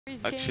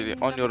Actually,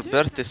 on your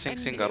birthday,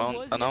 Sing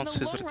around announced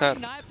his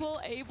retirement.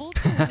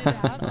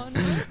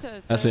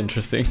 That's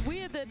interesting.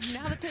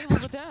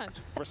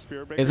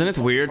 Isn't it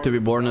weird to be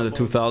born in the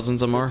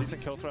 2000s, Ammar?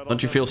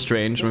 Don't you feel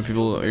strange when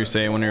people are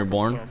saying when you're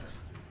born?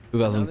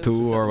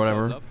 2002 or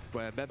whatever.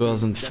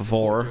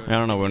 2004. I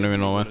don't know. We don't even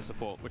know when.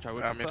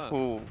 I mean,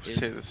 who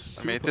say this?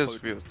 I mean, it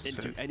is weird to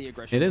say.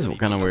 It is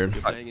kind of weird.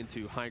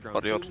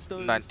 But you're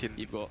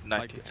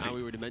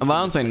 1993. I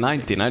don't say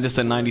 19. I just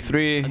said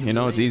 93. You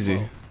know, it's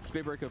easy.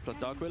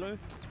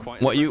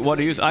 What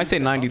do you? I say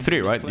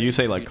 93, right? You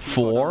say like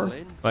 4.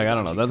 Like I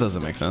don't know. That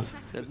doesn't make sense.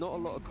 You know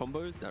what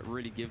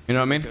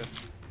I mean?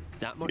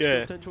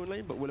 Yeah.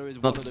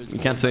 You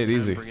can't say it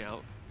easy.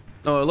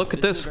 Oh, look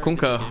at this,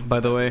 Kunkka,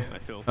 by the way,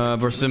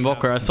 versus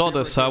Invoker. I saw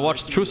this, I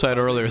watched True Side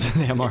earlier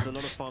today, Ammar.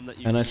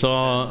 And I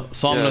saw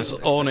Somnus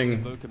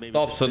owning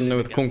top sudden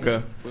with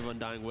Kunkka.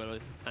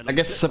 I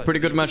guess it's a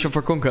pretty good matchup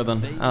for Kunkka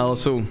then, I'll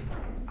assume.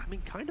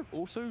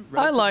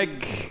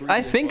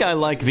 I think I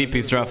like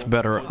VP's draft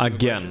better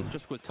again.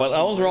 But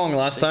I was wrong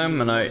last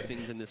time and I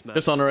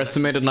just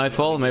underestimated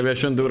Nightfall. Maybe I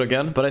shouldn't do it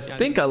again, but I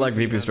think I like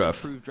VP's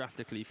draft. Let's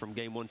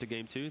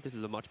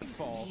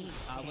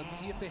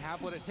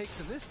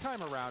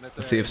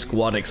see if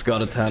Squadix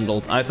got it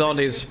handled. I thought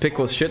his pick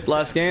was shit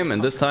last game,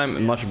 and this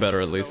time much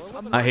better at least.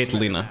 I hate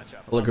Lina.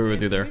 I'll agree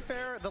with you there.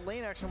 The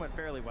lane actually went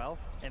fairly well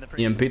in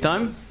the EMP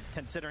time?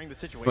 considering the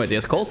situation. Wait, he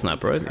has Cold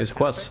Snap, right? It's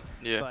Quest.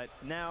 Yeah. But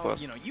now,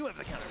 you know, you have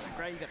the counter,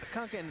 right? You got the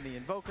Kunkka and the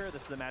Invoker.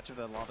 This is the match of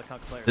a lot of the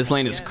Kunkka players. This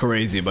lane is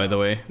crazy, by the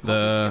way.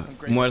 The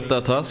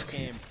Muerta Tusk.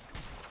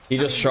 He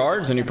just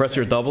shards and you press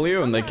your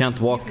W and they can't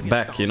walk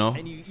back, you know?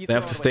 They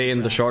have to stay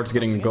in the shards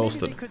getting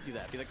ghosted.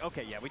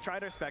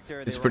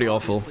 It's pretty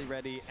awful.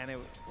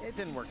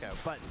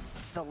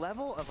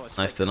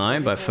 Nice deny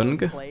by Fung.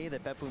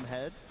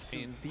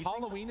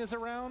 Halloween is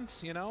around,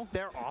 you know?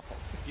 They're awful.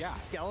 Yeah.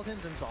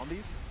 Skeletons and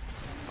zombies.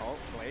 Oh,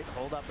 wait,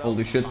 hold up.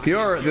 Holy shit,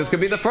 pure. This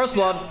could be the first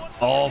blood.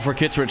 Oh, for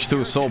Kittredge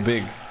too, so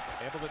big.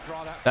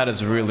 That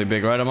is really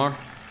big, right, Ammar?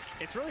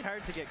 It's really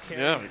hard to get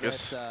yeah, I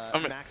guess. That, I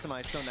mean,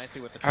 maximize so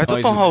nicely with the I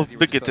don't know how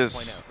big it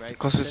is,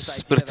 because it's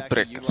Spirit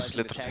Break,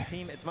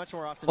 literally.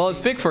 Well, it's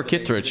big for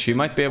Kittredge. He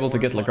might be able to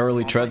get like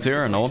early treads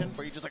here and all.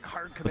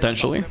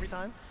 Potentially.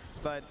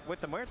 But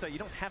with the Muerta, you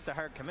don't have to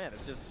hard commit.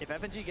 It's just if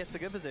FNG gets the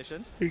good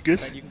position, then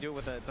you can do it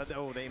with a. But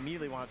oh, they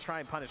immediately want to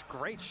try and punish.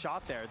 Great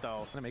shot there,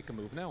 though. Gonna make a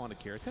move now on a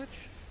Kiritech.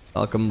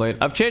 Falcon Blade.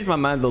 I've changed my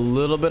mind a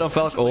little bit on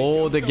Falcon.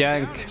 Oh, the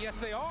gank. Yes,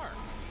 they are.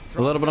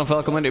 A little bit on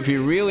Falcon Blade. If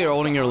you really are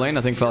owning your lane,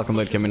 I think Falcon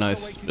Blade can be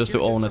nice. Just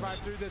to own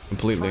it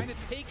completely.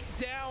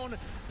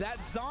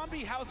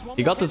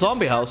 He got the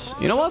zombie house.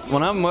 You know what?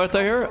 When I'm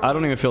Muerta here, I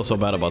don't even feel so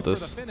bad about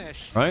this.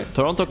 Right?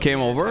 Toronto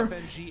came over.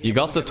 You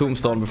got the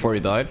tombstone before he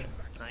died.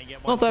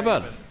 Not that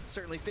bad.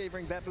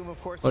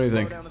 What do you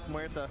think?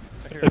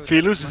 If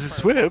he loses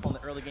his whip.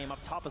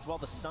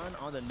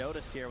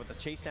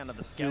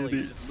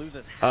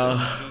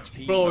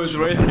 Bro, he's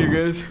Wraith King,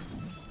 guys.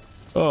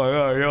 Oh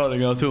yeah, you're yawning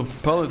now too.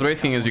 Problem with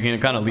Wraith King is you can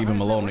kind of leave him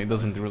alone. He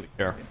doesn't really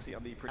care.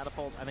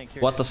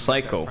 What the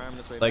psycho?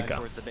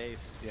 Psycho.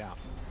 Yeah,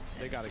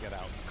 they gotta get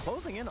out.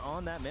 Closing in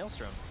on that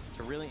Maelstrom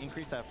to really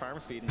increase that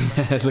farm speed.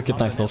 Look at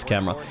Nightfall's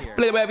camera.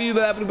 And you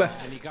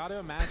gotta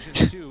imagine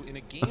too, in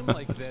a game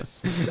like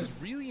this, this is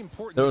really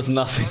important. There was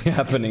nothing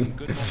happening.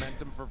 Good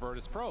momentum for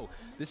Virtus Pro.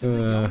 This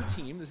is a young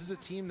team. This is a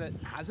team that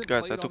hasn't.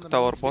 Guys, I took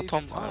tower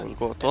bottom. I will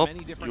go top.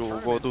 You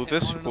go do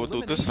this. You go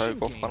do this. I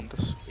go farm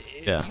this.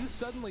 Yeah. You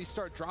suddenly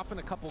start dropping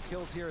a couple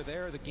kills here or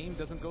there, the game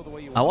doesn't go the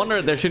way you want. I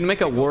wonder, they should make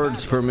a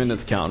words per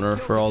minute counter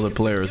for all the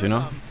players, you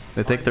know?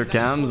 They take their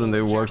cams and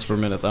they words per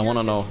minute. I want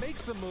to know.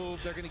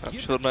 I'm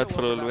sure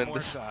Nightfall will win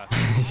this.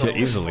 Yeah,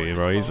 easily,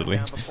 bro, easily.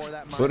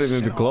 Wouldn't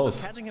even be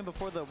close. Do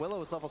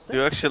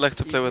you actually like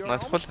to play with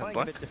Nightfall and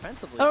Black? I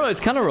don't know,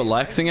 it's kind of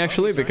relaxing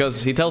actually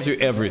because he tells you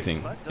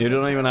everything. You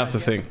don't even have to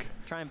think.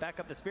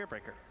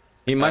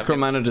 He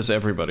micromanages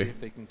everybody.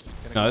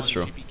 No, that's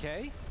true.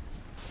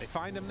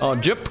 Oh,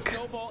 Jipk.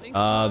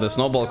 The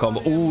snowball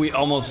combo. Ooh, we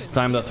almost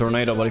timed that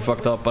tornado, but he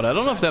fucked up. But I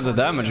don't know if they have the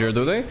damage here,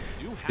 do they?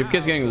 Jipk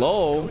is getting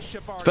low.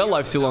 Spell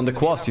lifesteal on the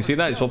Quast. You see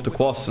that? He swapped the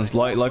Quast and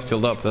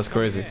lifestealed up. That's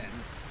crazy.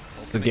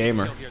 The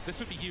gamer.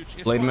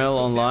 Blade Mail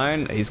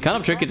online. He's kind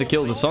of tricky to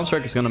kill. The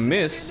Sunstrike is gonna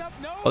miss.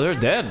 Oh, they're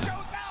dead.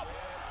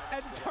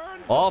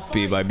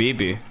 Oppie by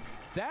BB.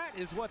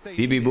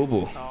 BB Boo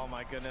Boo. Oh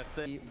my goodness.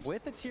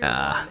 With a tier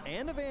 1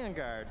 and a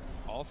Vanguard.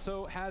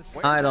 Also has.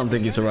 I don't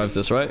think he survives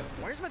this, right?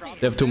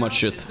 They have too much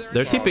shit.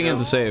 They're tipping in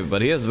to save,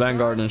 but he has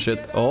Vanguard and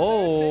shit.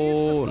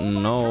 Oh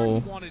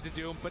no.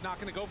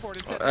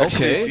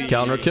 Okay,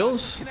 counter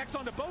kills.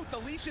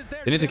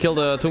 They need to kill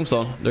the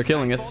tombstone. They're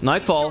killing it.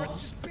 Nightfall.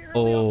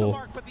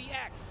 Oh.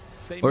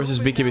 Where's his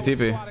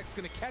BKB-TP?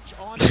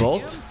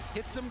 Vault?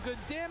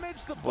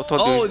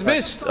 Oh, it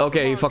missed!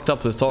 Okay, he fucked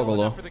up his toggle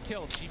though.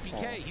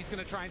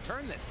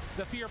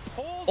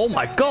 Oh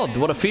my god,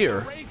 what a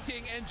fear.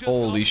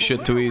 Holy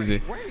shit, too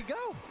easy.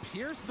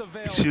 pierce the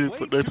veil. Actually, way if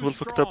too Nightfall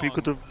fucked up, he strong.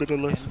 could have been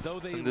alive And though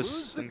they in this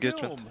lose the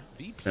engagement. dome,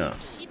 VP Yeah.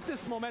 keep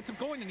this momentum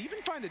going and even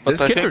find a But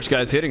This I Kittredge think-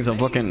 guy's hitting some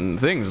fucking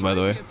things, by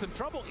the way. in some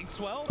trouble.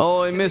 Inkswell,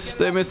 Oh, they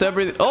missed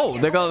everything. Oh,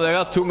 they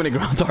got too many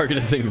ground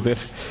targeted things, dude.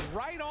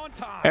 right on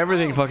time.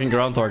 Everything fucking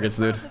ground targets,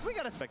 dude. We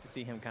gotta expect to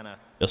see him kind of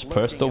Just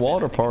press the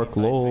water park,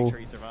 lol.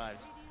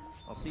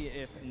 I'll see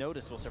if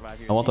Notice will survive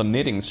here. I want a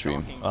knitting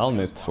stream. I'll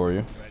knit for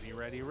you.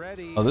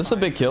 Ready. Oh, this is a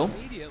big kill.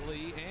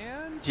 Immediately,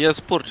 and He has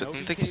purged, I no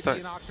don't think he's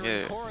dying. DKC Yeah,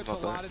 Nocturne not Core, it's a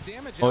lot dying. of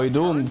damage. Oh, he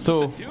doomed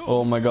too.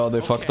 Oh my god,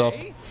 they fucked up.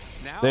 Okay.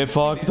 Now They the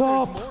fucked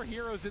Commanders, up. more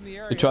heroes in the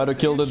area. They try to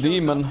kill the Shows up.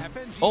 demon.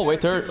 FNG Oh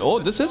wait, there there. too. Oh,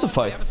 this is a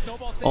fight. They have a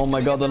snowball Oh my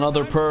save. god,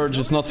 another purge.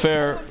 It's not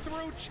fair.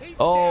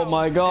 Oh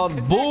my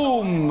god,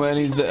 boom! And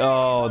he's the.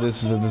 Oh,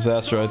 this is a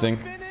disaster, I think.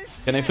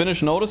 Can I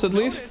finish Notice at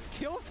least?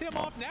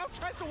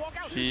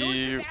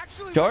 He...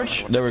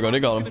 Charge? There we go, they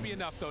got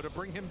him.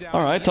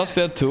 Alright, Tusk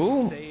dead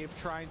too.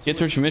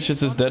 Kittredge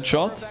misses his dead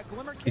shot.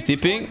 He's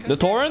TPing. The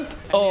torrent?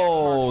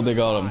 Oh, they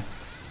got him.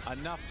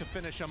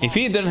 If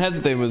he didn't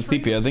hesitate with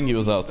TP, I think he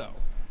was out.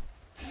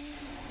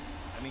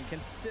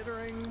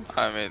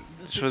 I mean,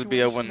 it should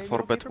be a win for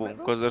Betboom,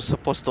 because they're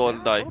supposed to all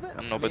die,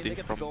 and nobody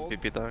from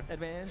PP died.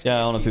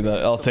 Yeah, honestly,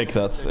 I'll take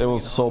that. It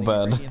was so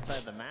bad.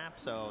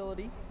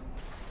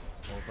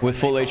 With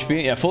full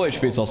HP? Yeah, full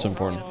HP is also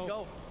important.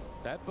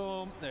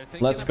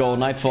 Let's go,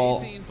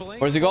 Nightfall.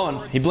 Where's he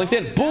going? He blinked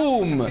in.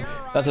 Boom!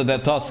 That's a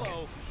dead Tusk.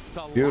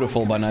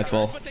 Beautiful by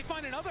Nightfall.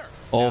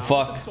 Oh,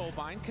 fuck.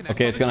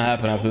 Okay, it's gonna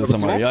happen after this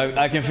somewhere.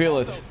 Yeah, I can feel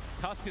it.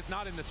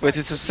 Wait,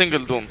 it's a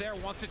single doom.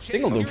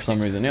 Single doom for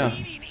some reason, yeah.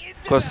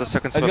 Because the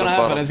second It's spell gonna on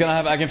happen, bottom. it's gonna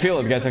happen. I can feel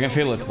it, guys. I can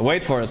feel it.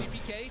 Wait for it.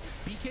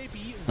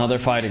 No, they're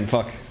fighting.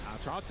 Fuck.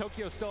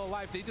 Tokyo's still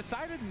alive. They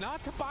decided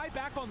not to buy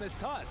back on this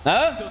Tusk.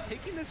 Huh? So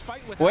taking this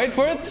fight with Wait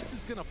for it. This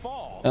is gonna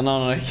fall.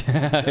 No.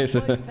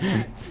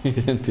 He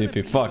didn't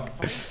TP. Fuck.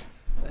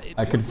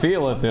 I could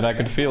feel it, dude. I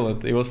could feel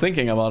it. He was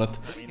thinking about it.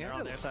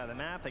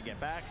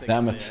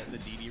 Damn it.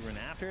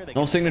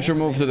 No signature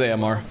move today,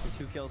 Ammar.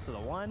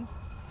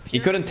 He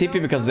couldn't TP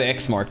because of the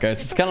X mark,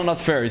 guys. It's kind of not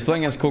fair. He's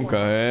playing as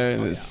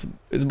Kunkka.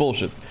 It's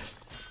bullshit.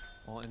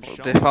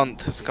 They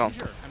found his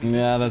counter.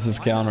 Yeah, that's his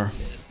counter.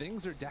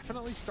 Things are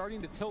definitely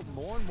starting to tilt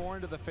more and more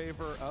into the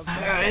favor of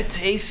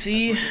Alright,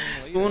 AC.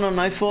 Going on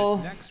Nightfall.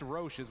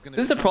 This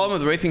is the problem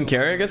with rating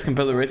carry, I guess,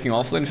 compared to rating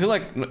offlane. I feel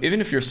like even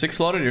if you're 6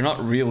 slotted, you're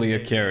not really a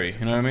carry.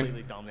 You know what I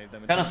mean?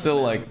 Kinda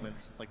still like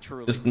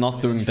just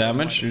not doing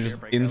damage. You're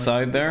just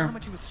inside there.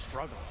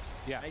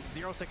 Yeah.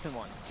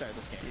 0-6-1 started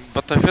this game.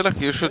 But I feel like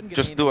you should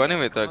just do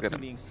anyway tag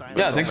him.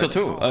 Yeah, I think so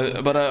too.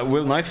 But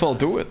will Nightfall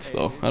do it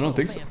though? I don't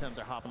think so.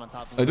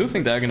 I do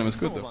think the Aghanim is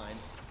good though.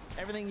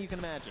 Everything you can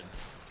imagine.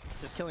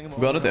 Just killing him.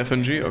 Got it,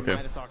 FNG? Okay.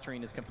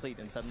 Is complete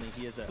and suddenly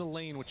he is The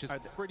lane, which is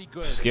pretty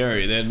good.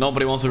 Scary.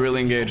 Nobody wants to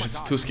really engage. It's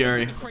too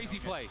scary. Crazy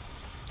play.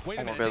 Wait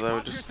Oh a my minute, god, I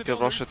would they just ponder get if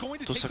the rushed Roche is at going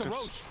to 2 take the seconds.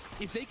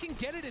 Roche. If they can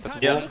get it in time,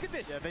 Yeah. look at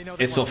this.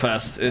 It's so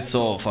fast. It's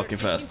so fucking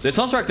fast. It's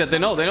not like that. They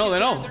know. They know. They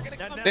know.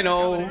 They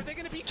know.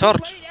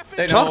 Charge!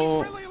 They Charge!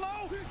 know. Really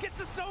low, gets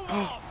the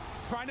solo.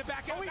 Trying to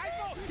back out.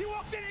 Nightfall. He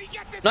walks in and he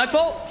gets it.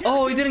 Nightfall.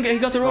 Oh, he didn't get. He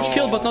got the Roche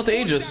killed, but not the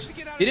Aegis.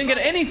 He didn't get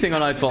anything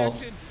on Nightfall.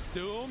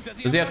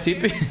 Does he have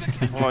TP?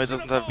 Oh, he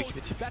doesn't have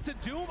BKB. That's a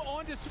Doom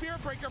on to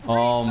Spirit Breaker.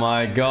 Oh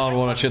my god,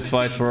 what a shit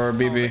fight for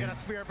BB.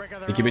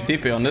 BKB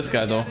TP on this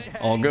guy though.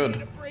 All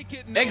good.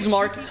 Eggs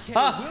marked.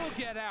 Ha!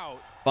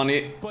 Funny.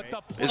 Is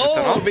it Oh,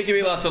 enough?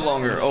 BKB lasted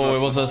longer. Oh,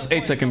 it was a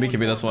 8-second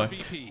BKB, that's why.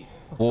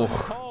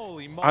 Oh.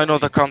 I know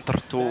the counter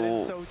to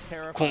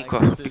Kunkka.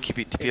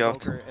 BKB TP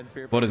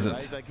out. What is it?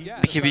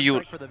 BKB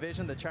Yule.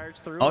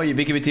 Oh, you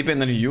BKB TP and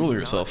then you Yule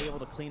yourself.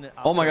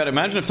 Oh my god,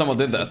 imagine if someone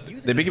did that.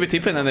 They BKB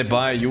TP and then they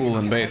buy Yule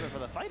and base.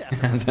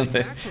 And then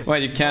they... Well,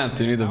 you can't,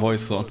 you need the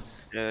voice though.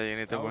 Yeah, you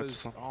need the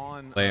words.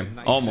 Lame.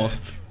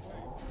 Almost.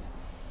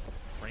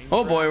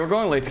 Oh boy, we're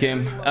going late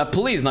game.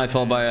 Please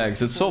Nightfall by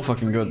Eggs, it's so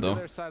fucking good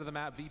though.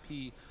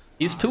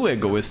 He's too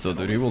egoist though,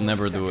 dude, he will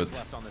never do it.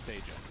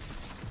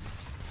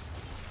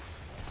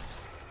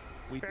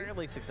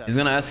 He's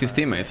gonna ask his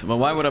teammates, but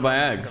why would I buy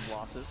Eggs?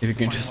 If you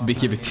can just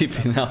BKB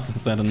TP out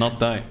instead of not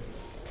die.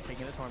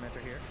 Taking a Tormentor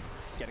here,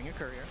 getting a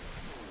Courier.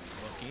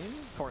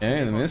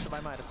 Yeah, they missed.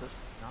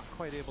 Not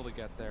quite able to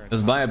get there.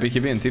 Just buy a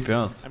BKB and TP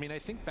out. I mean, I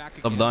think back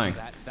Stop again dying. to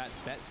that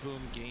bet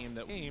boom game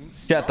that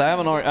Chat, I have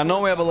an I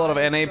know we have a lot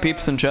of NA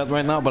peeps in chat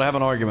right now, but I have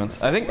an argument.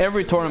 I think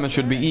every tournament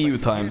should be EU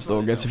times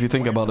though, guys, if you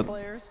think about it.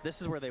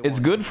 It's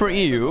good for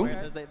EU,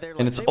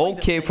 and it's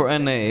okay for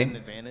NA,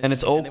 and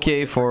it's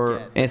okay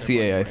for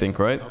SEA, I think,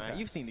 right?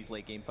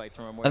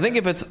 I think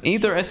if it's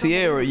either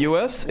SEA or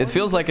US, it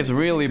feels like it's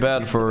really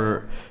bad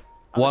for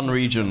one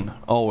region,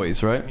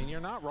 always, right?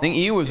 I think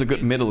EU is a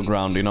good middle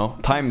ground, you know,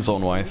 time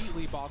zone wise.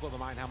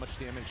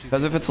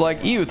 Because if it's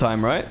like EU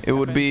time, right, it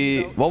would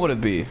be, what would it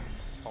be?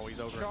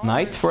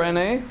 Night for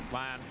NA?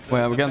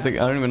 Well, we can't think,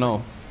 I don't even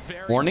know.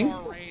 Morning?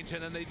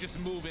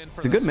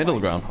 It's a good middle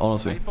ground,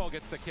 honestly.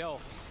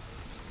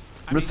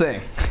 I'm just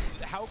saying.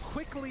 how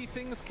quickly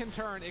things can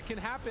turn. It can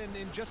happen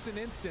in just an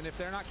instant if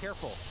they're not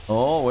careful.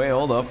 Oh, wait,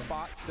 hold up.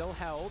 Spot still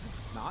held,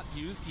 not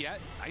used yet.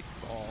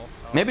 Nightfall.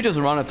 Maybe just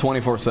run it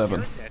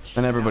 24/7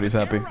 and everybody's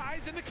happy.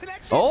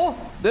 Oh,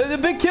 the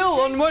big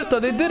kill on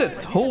Muerta. They did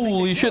it.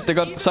 Holy shit, they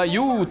got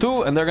Sayu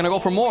too, and they're gonna go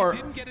for more.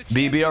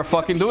 BB are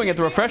fucking doing it.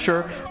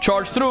 Refresher,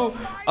 charge through.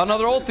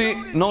 Another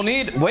ulti. No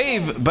need.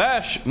 Wave,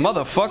 bash.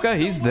 Motherfucker,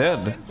 he's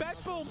dead.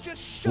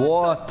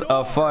 What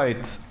a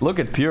fight. Look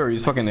at Pure,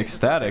 he's fucking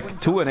ecstatic.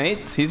 2 and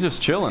 8, he's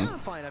just chilling.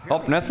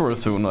 Up net worth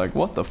soon, like,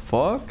 what the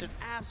fuck? Just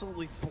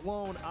absolutely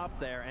blown up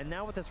there. And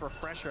now with this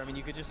refresher, I mean,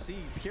 you could just see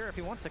Pure, if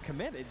he wants to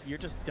commit, you're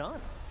just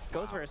done.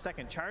 Goes for a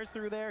second charge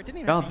through there. Didn't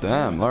even God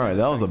damn, alright,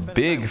 that was a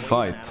big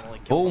fight.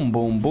 Boom,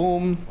 boom,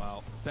 boom.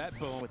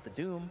 With the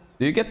Doom.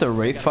 Do you get the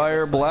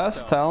Wraithfire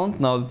Blast talent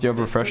now that you have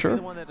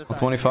Refresher?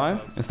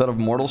 25 instead of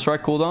Mortal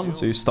Strike cooldown?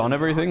 So you stun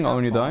everything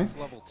when you die?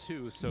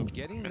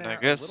 I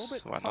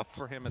guess, why not?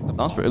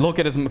 Sounds pretty. Look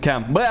at his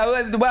camp. No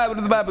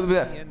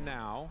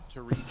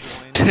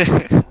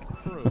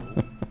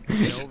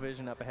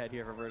vision up ahead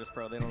here for Virtus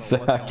Pro. They don't know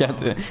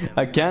what's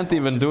I can't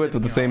even do it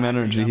with the same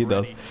energy he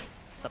does.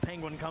 The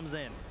Penguin comes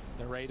in.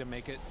 They're ready to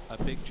make it a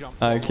big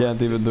jump. I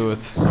can't even do it.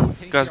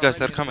 Guys,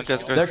 they're coming,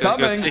 guys. They're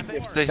coming.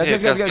 Stay here,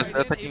 guys.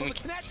 They're attacking me.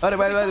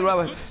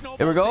 Wait.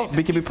 Here we go.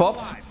 BKB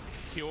popped.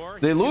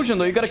 The illusion,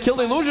 though. You gotta kill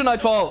the illusion,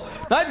 Nightfall.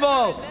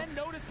 Nightfall!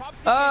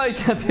 Ah, he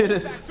can't hit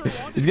it.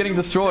 He's getting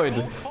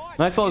destroyed.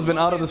 Nightfall has been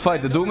out of this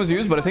fight. The Doom is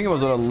used, but I think it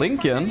was a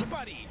Lincoln.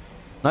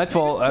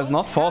 Nightfall has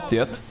not fought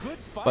yet,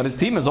 but his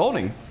team is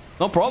owning.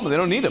 No problem, they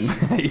don't need him.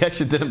 He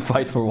actually didn't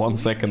fight for 1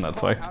 second that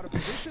fight.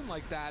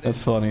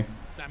 That's funny.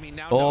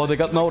 Oh, they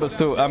got noticed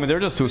too. I mean, they're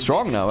just too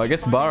strong now. I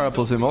guess Bara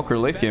plus Invoker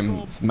late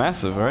game is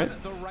massive, right?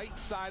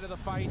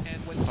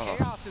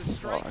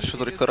 Oh, I should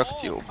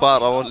correct you.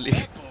 Bara only.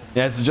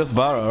 Yeah, it's just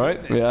Bara, right?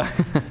 Yeah.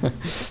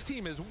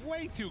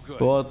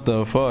 What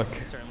the fuck?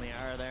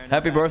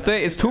 Happy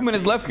birthday. It's 2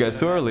 minutes left, guys.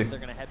 Too early.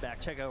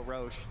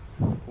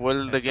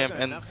 Will the game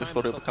end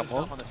before you become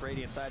old?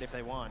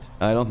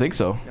 I don't think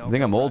so. I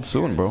think I'm old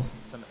soon, bro.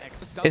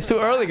 It's too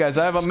early, guys.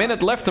 I have a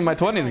minute left in my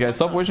 20s, guys.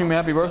 Stop wishing me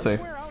happy birthday.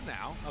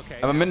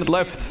 I have a minute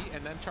left.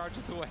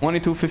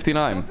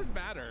 22:59.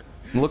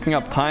 I'm looking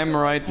up time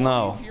right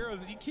now.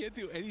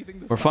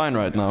 We're fine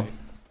right now.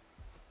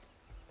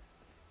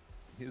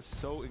 He's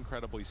so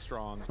incredibly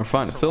strong. We're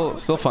fine. It's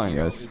still fine,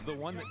 guys.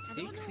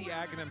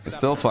 It's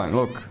still fine.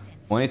 Look.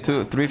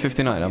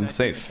 3:59. I'm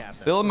safe.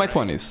 Still in my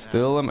 20s.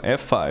 Still in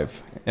F5.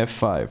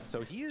 F5.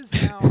 So he is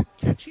now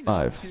catching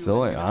 5.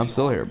 Still, I'm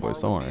still here,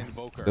 boys. Don't worry.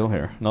 Still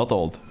here. Not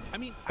old.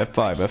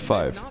 F5.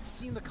 F5.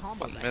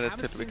 1 minute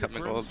till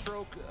becoming old.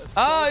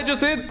 Ah, I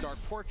just hit.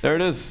 There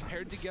it is.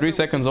 3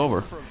 seconds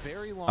over.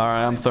 All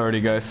right, I'm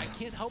 30, guys.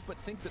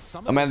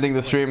 I'm ending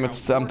the stream.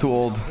 I'm too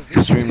old to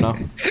stream now.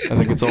 I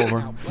think it's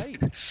over.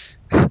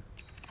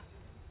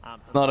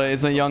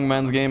 It's a young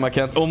man's game. I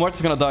can't. Oh,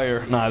 Muerta's gonna die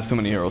here. Nah, it's too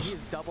many heroes.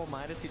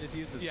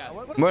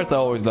 Muerta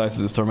always dies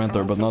to this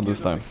Tormentor, but not this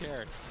time.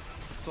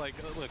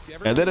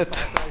 I did it.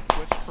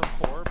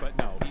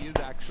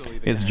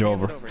 It's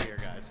Jover.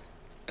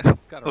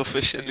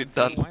 Officially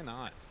done.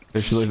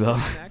 Officially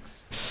done.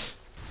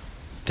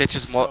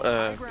 Techi's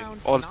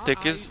all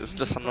Techies is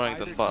less annoying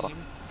than Bara.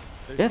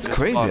 Yeah, it's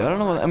crazy. I don't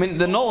know. I mean,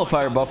 the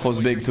Nullifier buff was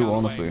big too,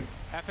 honestly.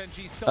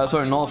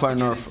 Sorry, Nullifier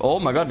nerf. Oh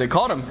my god, they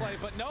caught him.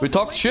 We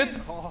talked shit.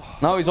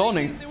 Now he's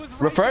owning.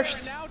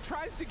 Refreshed.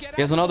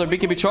 He has another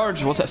BKB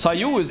charge. What's that?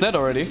 Sayu is dead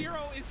already.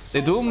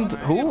 They doomed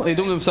who? He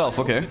doomed himself.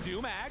 Okay.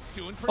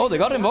 Oh, they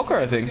got Invoker,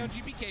 I think.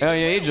 Yeah,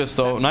 he ages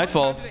though.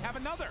 Nightfall.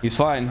 He's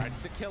fine.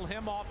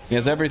 He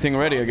has everything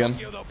ready again.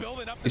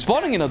 He's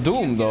spawning in a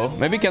Doom though.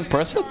 Maybe he can't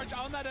press it?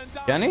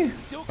 Can he?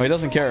 Oh, he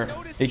doesn't care.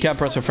 He can't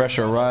press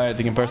Refresher, right?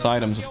 He can press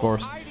items, of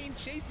course.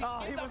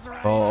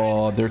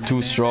 Oh, they're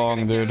too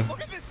strong, dude.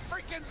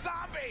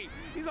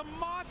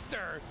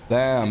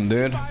 Damn,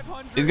 dude.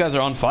 These guys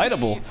are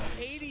unfightable.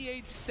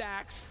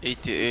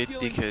 88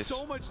 DKs.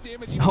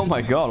 Oh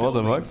my god, what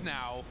the fuck?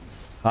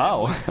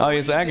 How? Oh,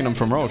 he's agging him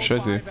from Roach, I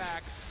see.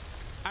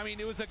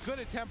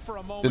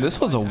 Dude, this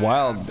was a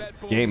wild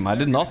game. I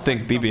did not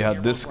think BB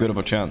had this good of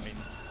a chance.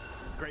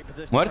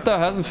 Muerta I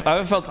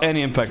haven't felt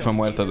any impact from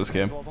Muerta this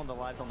game.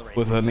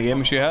 With the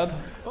game she had.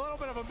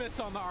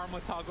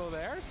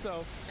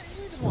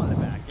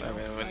 I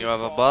mean, when you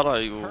have a Bara,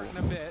 I don't know.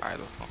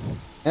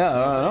 Yeah,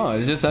 I don't know.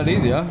 It's just that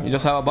easy, huh? You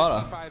just have a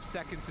Bara.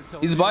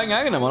 He's buying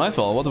Aghanim on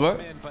Nightfall. What the fuck?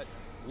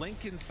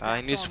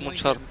 I need some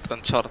chart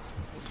and chart.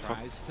 What the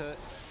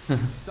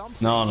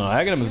fuck? No,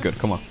 Aghanim is good.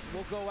 Come on.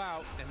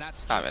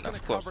 I mean,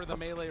 of course.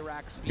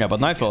 Yeah, but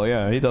Nightfall,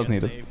 yeah, he does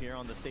need it. Here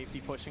on the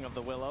safety pushing of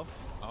the Willow.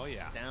 Oh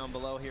yeah. Down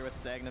below here with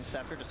Aghanim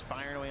Scepter, just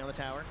firing away on the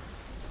tower.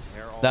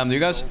 Damn, do you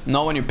guys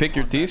know when you pick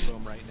your teeth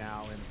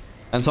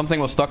and something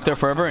was stuck there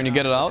forever and you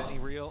get it out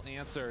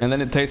and then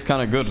it tastes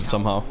kind of good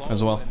somehow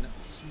as well?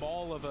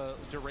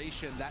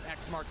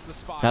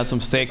 Had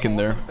some steak in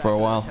there for a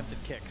while.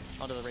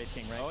 onto the Wraith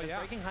King, right? Oh, yeah.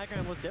 Breaking high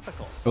ground was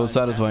difficult. It was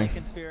satisfying.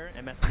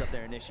 It messes up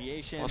their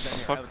initiation, What then the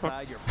you're fuck?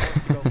 outside, you're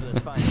forced to go for this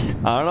fight.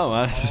 I don't know,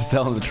 man. Just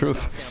telling the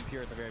truth. Down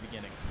pure at the very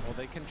beginning. Well,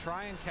 they can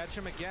try and catch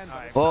him again.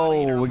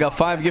 Oh, we got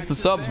 5 gifted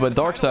subs by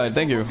Darkside.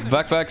 Thank you.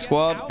 Vac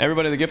squad.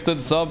 Everybody that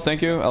gifted subs,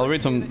 thank you. I'll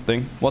read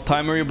something. What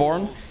time were you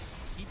born?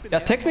 Yeah,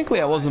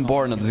 technically I wasn't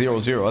born at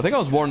 00. I think I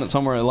was born at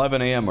somewhere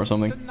 11 AM or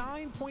something.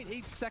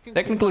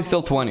 Technically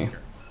still 20.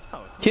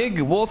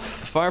 Kig, Wolf,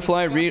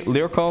 Firefly,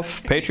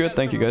 Lyrkov, Patriot,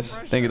 thank you guys.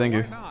 Thank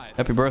you.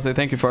 Happy birthday,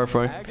 thank you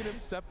Firefly.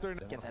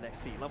 Get that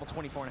XP. Level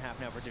 24 and a half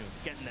now for Doom.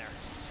 Getting there.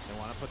 They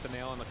want to put the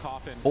nail in the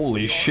coffin.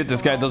 Holy shit,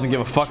 this guy doesn't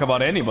give a fuck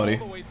about anybody.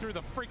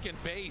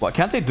 What,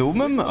 can't they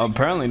doom him?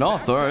 Apparently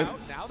not, alright.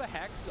 Now the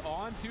hex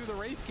onto the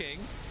Wraith King.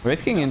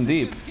 Wraith King in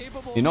deep.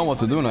 You know what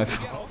to do, Knife.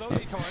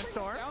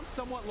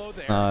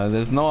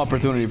 There's no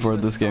opportunity for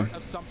this game.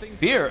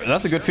 Fear,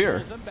 that's a good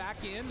fear.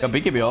 Got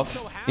BKB off.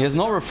 He has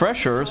no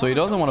refresher, so he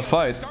doesn't want to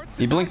fight.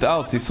 He blinked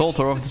out, he sold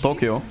to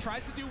Tokyo.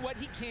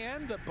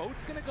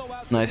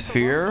 Nice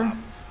fear.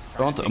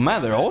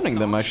 Man, they're owning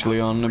them actually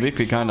on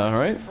BP kinda,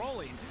 right?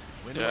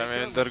 Yeah,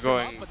 I mean, they're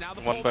going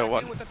one by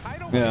one.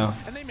 Yeah.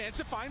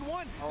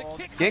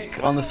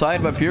 Kick on the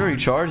side by Pure, he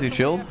charged, he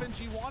chilled.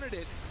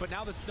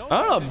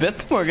 I don't know,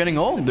 bit more getting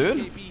old,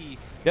 dude.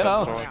 Get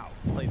out.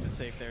 Plays it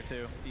safe there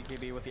too.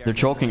 BKB with the They're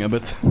choking a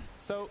bit.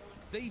 So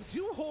they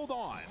do hold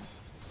on,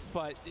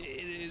 but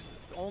it is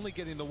only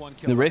getting the one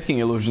kill. The Wraith King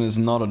illusion is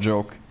not a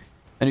joke.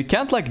 And you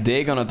can't like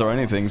dig on it or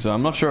anything, so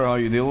I'm not sure how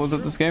you deal with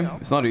it this game.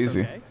 It's not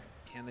easy.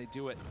 Can they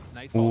do it?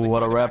 Ooh,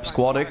 what a rap.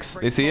 Squad X.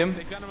 They see him.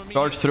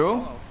 Charge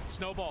through.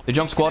 They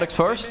jump Squad X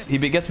first. He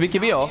gets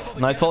BKB off.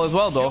 Nightfall as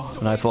well though.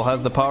 Nightfall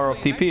has the power of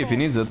TP if he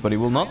needs it, but he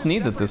will not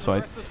need it this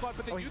fight.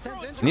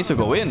 He needs to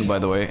go in, by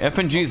the way.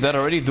 FNG is dead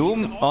already.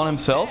 Doom on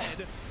himself.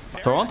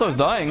 Toronto is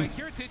dying.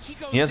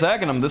 He has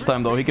Aghanim this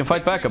time though. He can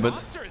fight back a bit.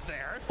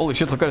 Holy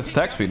shit, look at his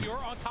attack speed.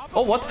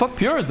 Oh, what the fuck?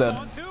 Pure is dead.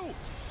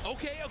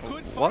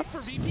 What?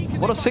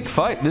 What a sick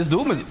fight. This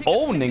Doom is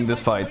owning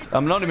this fight.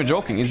 I'm not even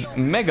joking. He's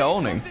mega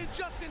owning.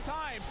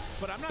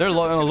 They're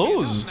gonna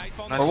lose.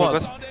 Or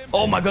what?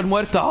 Oh my god,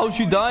 Muerta, how's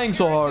she dying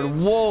so hard?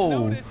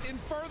 Whoa.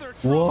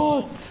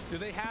 What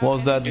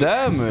was that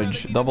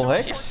damage? Double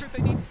hex?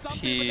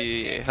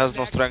 He has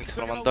no strength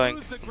from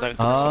undying.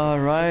 Ah,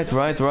 right.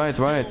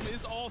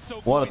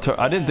 What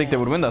a I didn't think they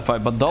would win that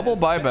fight, but double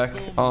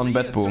buyback on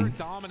Bet Boom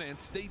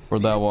for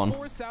that one.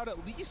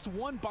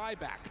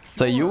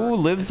 Sayu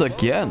lives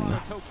again.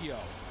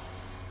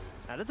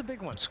 That is a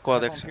big one.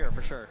 Squad X.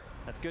 For sure.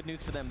 That's good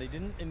news for them. They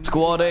didn't.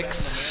 Squad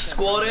X.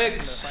 Squad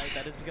X.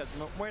 That is because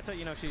Muerta,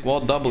 you know, she's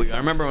Squad W. I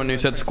remember when you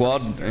said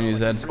squad and you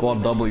said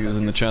squad W's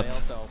in the chat.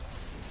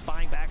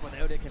 Buying back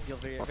without it can feel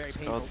very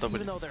painful.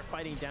 Even though they're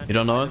fighting down. You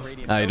don't know it?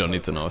 Ah, you don't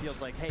need to know it.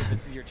 Feels like, hey,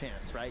 this is your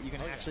chance, right? You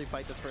can actually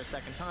fight this for a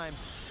second time.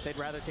 They'd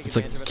rather take it's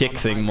a kick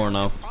thing more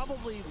now.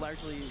 Probably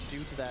largely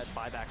due to that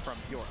buyback from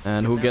Pure.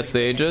 And who gets the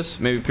Aegis?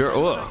 Maybe Pure.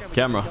 Oh,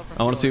 camera.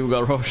 I want to see who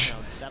got Roche.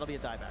 That'll be a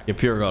dieback. Yeah,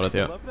 Pure got it,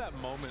 yeah.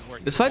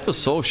 This fight was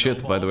so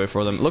shit, by the way,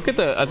 for them. Look at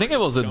the... I think it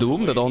was the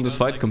Doom that owned this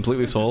fight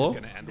completely solo.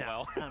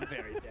 No, I'm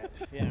very dead.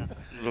 Yeah.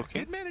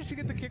 Looking.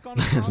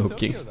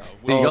 Looking. Oh,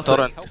 He got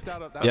Torrent.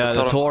 yeah,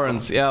 the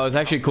Torrents. Yeah, it was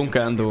actually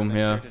Kunkka and Doom,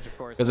 yeah.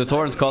 Because the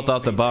Torrents caught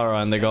out the Bara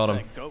and they got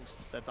him.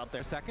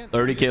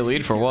 30k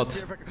lead for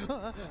what?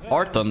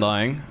 Heart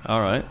undying.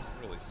 Alright.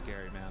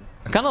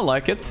 I kinda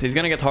like it. He's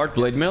gonna get Heart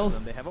Blade Mill.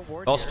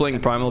 Also playing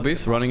Primal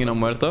Beast, running in on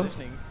Muerta.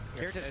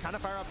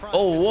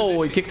 Oh,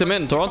 whoa, he kicked him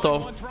in.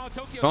 Toronto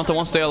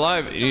won't stay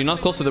alive. You're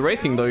not close to the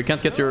Wraith King though. You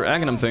can't get your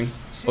Aghanim thing.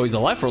 Oh, he's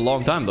alive for a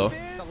long time though.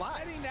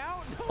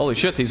 Holy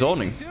shit, he's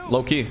owning.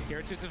 Low key.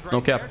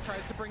 No cap.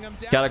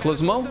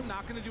 Cataclysmo.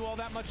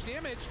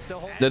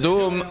 The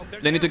Doom.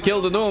 They need to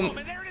kill the Doom.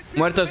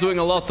 Muerta's doing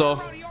a lot though.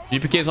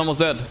 GPK is almost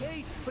dead.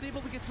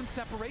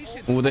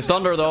 Ooh, they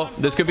stunned her though.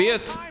 This could be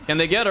it. Can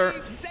they get her?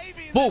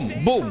 Boom,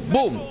 boom,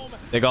 boom.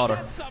 They got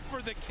her.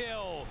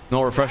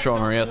 No refresher on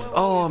her yet.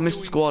 Oh, I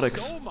missed Squad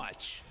X.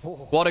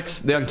 Squad X,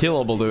 they're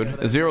unkillable,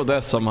 dude. 0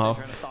 deaths somehow.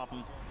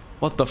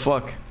 What the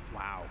fuck?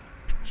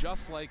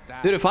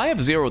 Dude, if I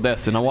have 0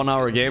 deaths in a 1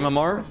 hour game,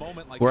 Ammar,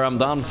 where I'm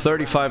down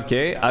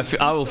 35k,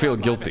 I will feel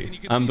guilty.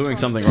 I'm doing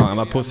something wrong. I'm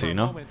a pussy, you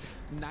know?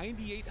 I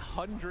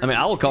mean,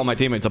 I will call my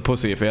teammates a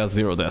pussy if he has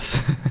 0 deaths.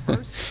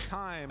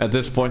 At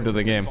this point in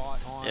the game.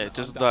 Yeah,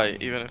 just die,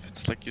 even if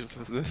it's like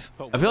useless death.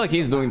 I feel like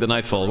he's doing the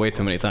Nightfall way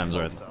too many times,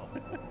 right?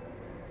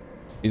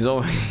 He's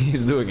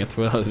doing it,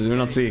 we're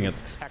not seeing it.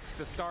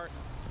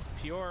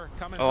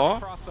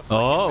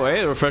 Oh,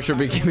 wait, refresher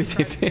BKB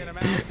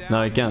TP.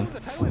 No, he can't.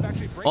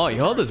 Oh, he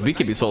held his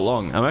BKB so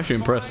long. I'm actually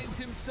impressed.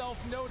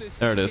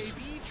 There it is.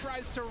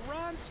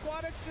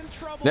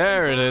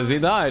 There it is. He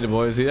died,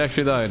 boys. He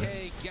actually died.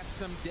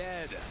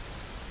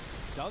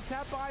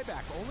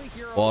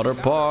 Water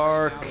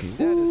Park.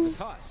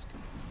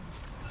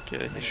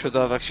 Okay, he should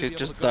have actually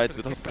just died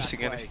without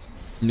pressing anything.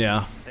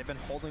 Yeah. They've been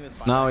holding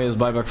this Now he has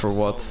buyback for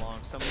what?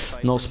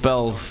 No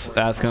spells,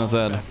 as Kana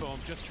said.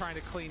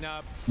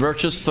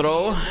 Virtuous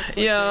throw.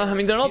 Yeah, I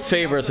mean, they're not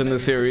favorites in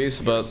this series,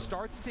 but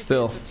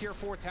still.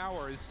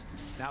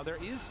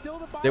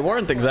 They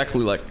weren't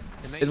exactly like...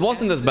 It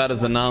wasn't as bad as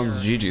the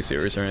Nouns GG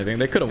series or anything.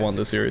 They could have won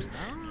this series.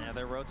 Yeah,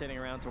 they're rotating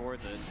around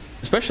towards it.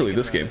 Especially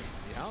this game.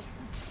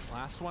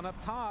 Last one up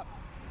top.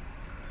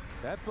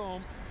 That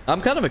boom. I'm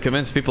kind of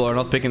convinced people are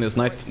not picking this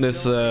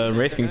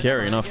Wraith can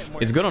carry enough.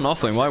 It's good on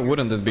offlane, why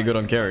wouldn't it be good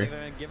on carry?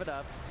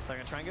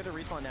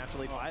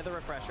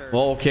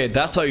 Well, okay,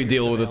 that's how you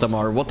deal with it,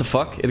 Ammar. What the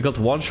fuck? It got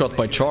one shot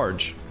by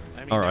charge.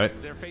 Alright.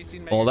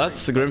 Well,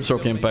 that's the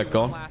Grimstroke impact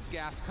gone.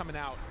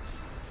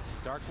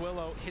 Dark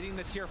Willow hitting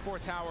the tier 4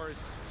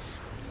 towers.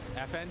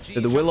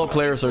 The Willow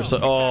players are so...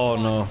 Oh,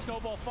 no.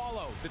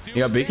 He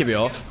got BKB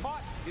off.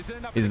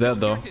 He's dead,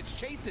 though.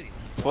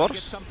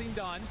 Force?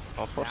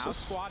 No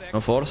forces. No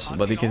force,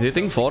 but he is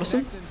hitting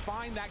forcing.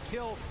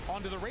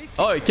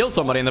 Oh, he killed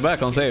somebody in the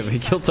back on save. He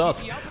killed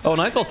us. Oh,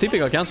 Nightfall's TP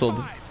got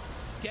cancelled.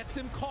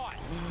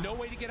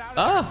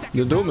 Ah,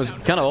 the Doom is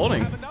kind of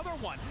owning.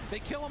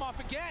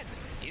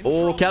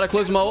 Oh,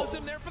 Cataclysmo.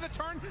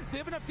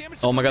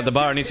 Oh my god, the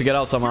Baron needs to get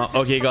out somehow.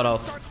 Okay, he got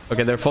out.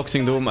 Okay, they're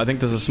foxing Doom. I think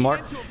this is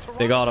smart.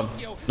 They got him.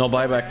 No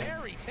buyback.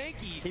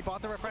 He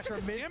bought the refresher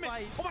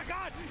mid-fight. Oh my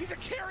god, he's a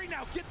carry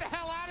now. Get the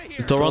hell out of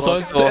here. Toronto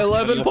is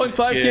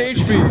 11.5k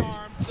HP.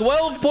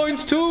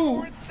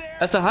 12.2.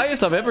 That's the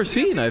highest I've ever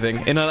seen, I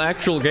think, in an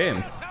actual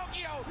game.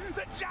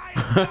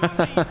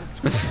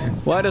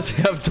 Why does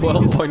he have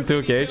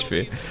 12.2k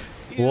HP?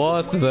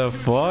 What the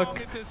fuck?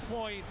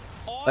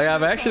 Like,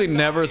 I've actually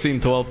never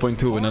seen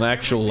 12.2 in an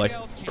actual, like,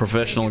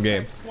 professional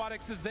game.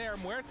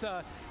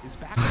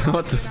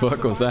 What the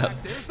fuck was that?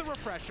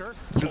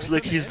 Looks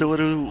like he's the one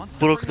who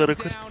broke the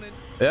record.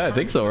 Yeah, I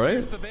think so,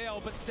 right?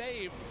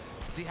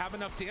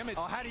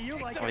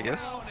 I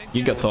guess.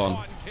 Gigaton.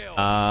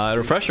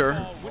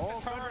 Refresher.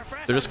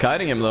 They're just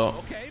kiting him, though.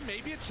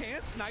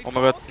 Oh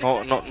my god,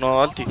 no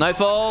ulti.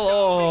 Nightfall.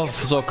 Oh,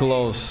 so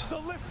close.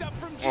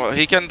 Oh,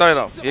 he can die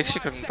now. He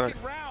actually can die.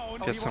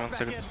 He has 7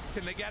 seconds.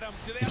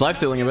 He's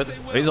life-stealing a bit.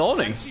 He's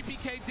owning.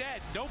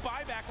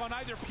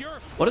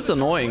 What is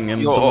annoying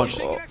him so much?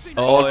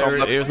 Oh,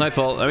 here's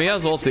Nightfall. I mean, he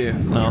has ulti.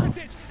 No.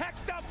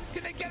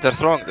 They're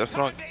throwing, they're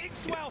throwing.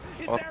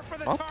 Or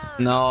not?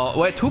 No,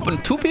 wait, two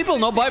people,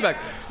 no buyback.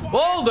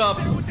 Hold up!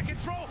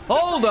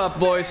 Hold up,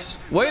 boys.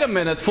 Wait a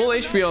minute, full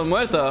HP on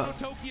Muerta.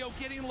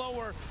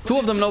 Two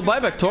of them, no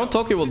buyback.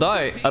 Tokyo will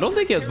die. I don't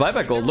think he has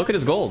buyback gold. Look at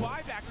his gold.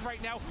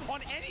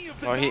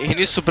 No, he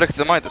needs to break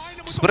the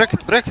Midas. Just break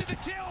it, break it.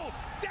 Oh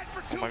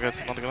my god,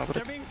 it's not gonna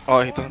break.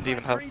 Oh, he doesn't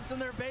even have.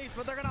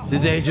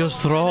 Did they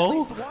just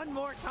throw?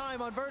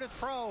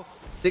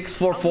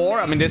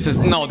 6-4-4. I mean, this is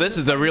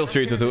the real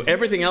 3-2.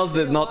 Everything else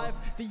did not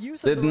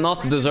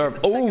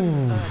deserve. Oh,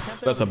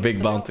 that's a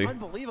big bounty.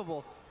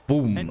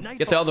 Boom.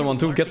 Get the other one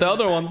too. Get the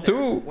other one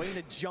too.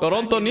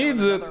 Toronto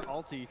needs it.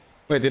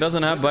 Wait, he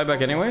doesn't have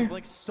buyback anyway?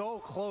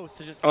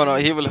 Oh no,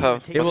 he will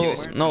have. He will,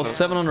 no,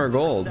 700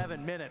 gold.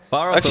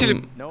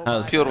 Actually,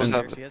 has Pure will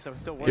have it.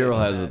 Pure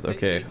has it,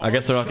 okay. I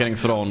guess they're not getting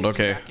thrown,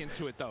 okay.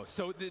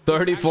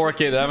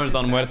 34k damage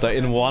on Muerta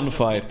in one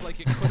fight.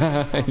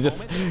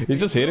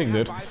 he's just hitting,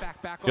 dude.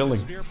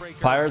 Killing.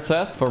 Pirate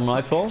set for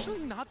Nightfall.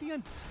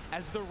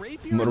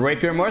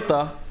 Rapier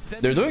Muerta.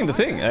 They're doing the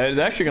thing.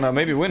 They're actually gonna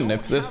maybe win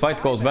if this fight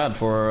goes bad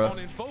for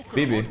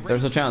BB.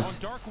 There's a chance.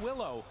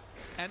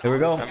 Here we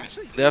go.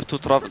 They have 2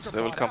 travels, they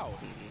will come.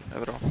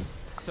 Everyone.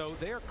 So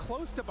they are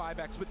close to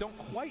buybacks, but don't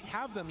quite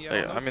have them yet.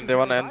 Yeah, I mean, they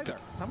want to end.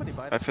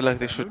 I feel like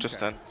they should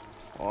just end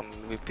on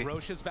VP.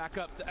 Back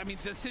up. I mean,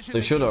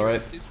 they should,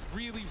 alright. Is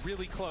really,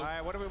 really close. All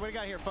right, what do we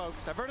got here,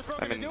 folks? I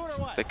mean,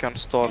 they can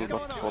stall,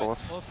 but for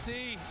what? We'll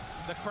see.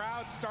 The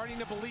crowd's starting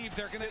to believe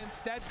they're going to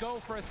instead go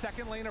for a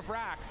second lane of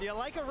racks. Do you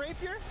like a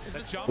rapier?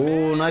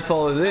 Ooh,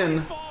 Nightfall is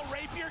in.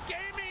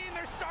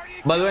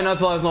 By the way,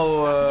 Nightfall has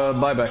no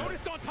buyback.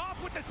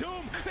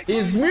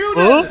 He's muted!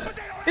 Huh?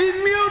 He's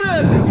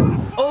muted!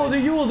 Oh, the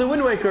Yule, the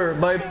Wind Waker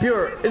by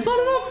Pure. It's not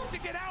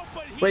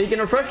enough! Wait, he can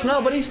refresh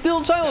now, but he's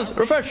still silenced.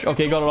 Refresh!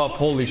 Okay, got it off.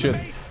 Holy shit.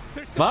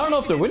 But I don't know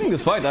if they're winning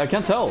this fight. I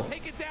can't tell.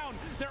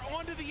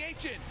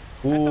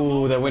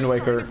 Ooh, the Wind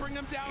Waker.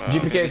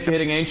 GPK is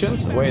hitting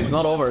Ancients. Wait, it's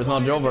not over. It's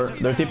not over.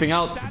 They're tipping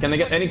out. Can they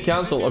get any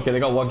cancel? Okay, they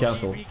got one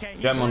cancel.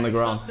 Gem on the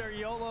ground.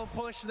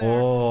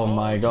 Oh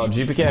my god.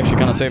 GPK actually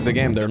kind of saved the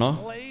game there,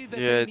 no?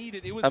 Yeah,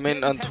 I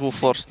mean, and who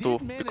forced to,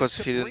 because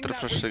if he didn't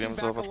refresh, the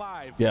game's over.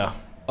 Yeah.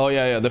 Oh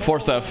yeah, the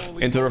force staff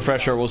into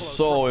refresher was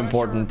so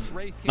important.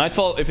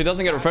 Nightfall, if he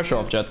doesn't get refresher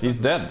off, chat, he's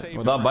dead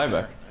without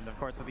buyback.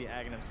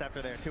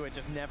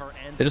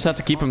 They just have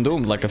to keep him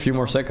doomed like a few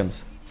more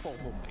seconds.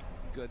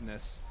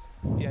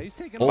 Yeah, he's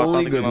taking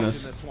holy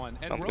goodness.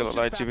 Not gonna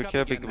lie,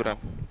 GBK, big brain.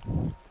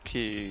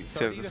 He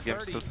saved this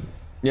game still.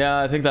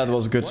 Yeah, I think that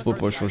was a good split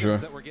push for sure.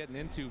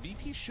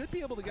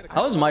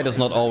 How is Midas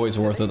not always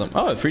worth it?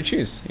 Oh, free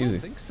cheese.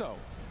 Easy.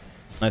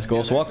 Nice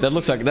ghost walk. That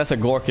looks like that's a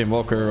Gorgc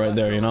invoker right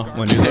there, you know,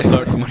 when you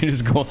start when you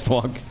just ghost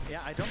walk. Yeah,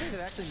 I don't think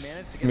they've actually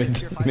managed to get the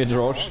tier 5 mid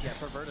roche. yet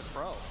for Virtus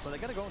Pro. So they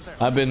gotta go inside.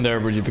 I've been there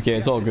with GPK,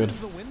 it's all good. This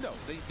is the window.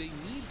 They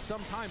need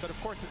some time, but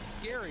of course it's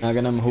scary.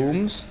 Aghanim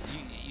Hoomst.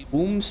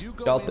 Hoomst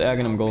got the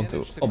Aghanim going to.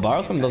 Oh,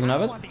 Baratham doesn't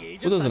have it?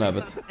 Who doesn't have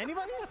it?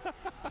 Anybody?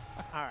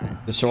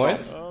 Alright. Destroy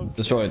it?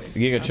 Destroy it.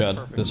 Giga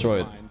Chad.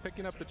 Destroy it.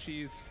 Picking up the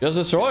cheese. Just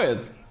destroy it.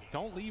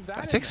 Don't leave that.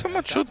 I think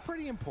someone should.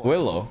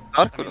 Willow.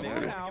 Dark Willow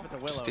maybe.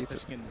 Just eat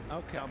it.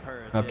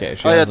 Okay,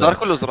 she Oh yeah, has Dark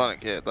Willow's running.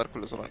 Yeah, Dark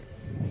Willow's running.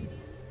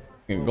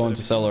 You're going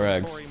to sell her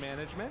eggs.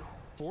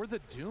 For the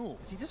Doom.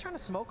 Is he just trying to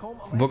smoke home?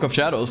 Book of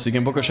Shadows. You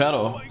can book a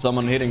shadow.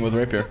 Someone hitting with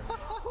rapier.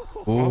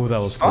 Ooh, that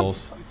was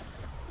close.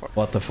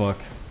 What the fuck?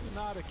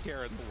 Not a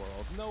care in the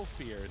world. No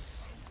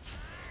fears.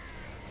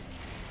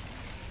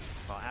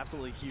 Oh,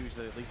 absolutely huge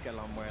that at least got it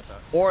on Muerta.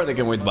 Or they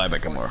can wait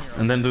buyback Ammar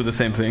and then do the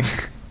same thing.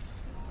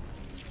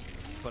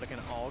 But it can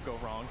all go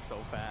wrong so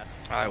fast.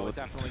 I Oh, would. it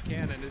definitely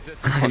can. And is this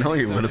I know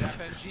you would've.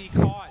 FNG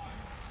caught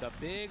the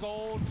big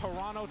old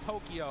Toronto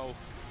Tokyo.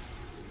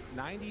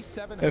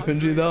 9700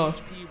 FNG down.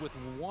 HP with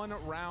 1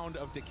 round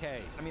of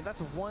decay. I mean, that's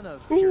one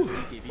of pure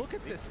BKB. Look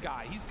at this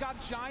guy. He's got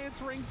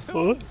Giant's Ring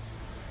too.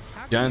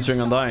 Giant's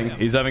Ring Undying.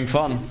 He's having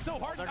fun. So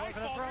hard.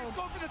 Nightfall. They're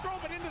going for the throw,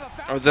 but into the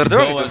foul. Oh, they're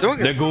doing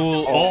it. The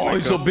ghoul. Oh,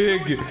 he's so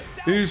big.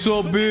 He's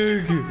so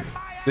big.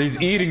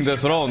 He's eating the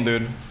throne,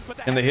 dude.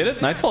 Can they hit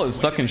it? Nightfall is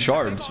stuck in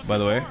shards, by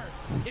the way.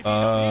 Might be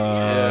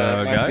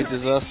Guys?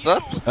 disaster.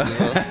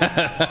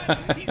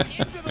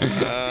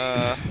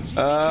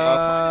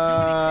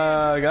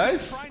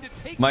 Guys?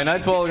 My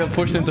Nightfall got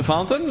pushed into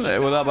fountain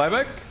without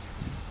buyback?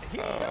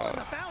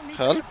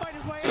 Help?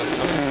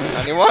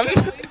 Anyone?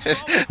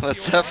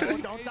 What's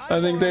happening? I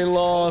think they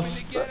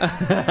lost.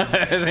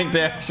 I think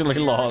they actually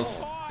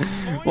lost.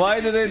 Why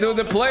did they do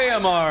the play,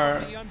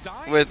 Ammar?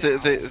 Wait,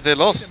 they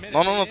lost.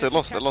 No, they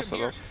lost. I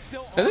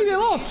think they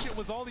lost.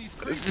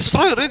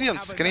 Destroy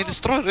Radiance. Can he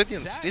destroy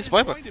Radiance? He's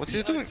buyback. What's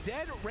he doing?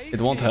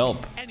 It won't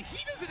help. And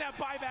he doesn't have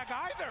buyback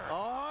either.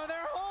 Oh,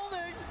 they're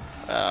holding.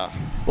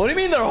 What do you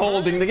mean they're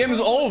holding? The game is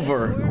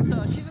over.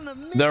 She's in the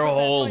midst They're of that fight. I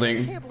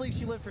holding. can't believe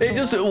she lived for They so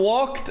just long.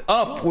 walked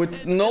up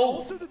with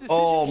no...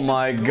 Oh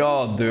my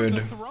god,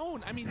 dude.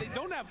 I mean, they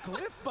don't have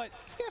glyph, but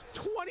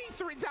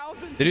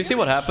 23,000. Did you see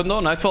what happened though?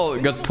 Nightfall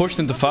got pushed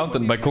into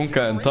fountain by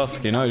Kunkka and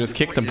Tusk, you know? He just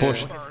kicked and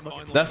pushed.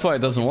 That's why it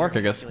doesn't work,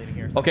 I guess.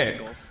 Okay.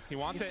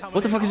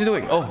 What the fuck is he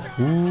doing? Oh.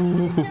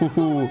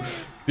 Ooh.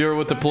 You're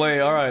with the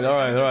play. Alright.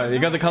 You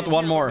gotta cut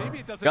one more.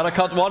 Gotta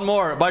cut one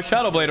more. Buy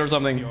Shadowblade or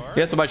something. He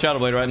has to buy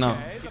Shadowblade right now.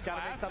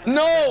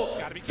 No!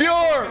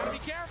 Pure! Be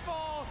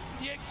careful.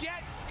 You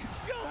get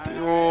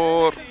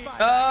Pure.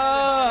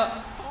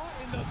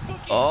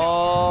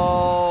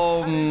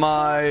 Oh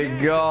my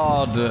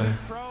god.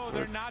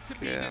 They're not to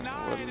be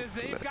denied as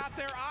they've got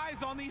their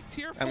eyes on these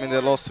tier 4s. I mean, they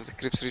lost if the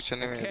creeps reach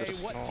anyway. Okay,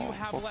 There's what do you no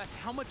have hope. left?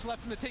 How much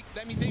left in the take?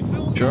 I mean, they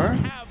will Sure.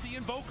 not have the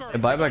invoker. Hey,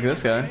 buy back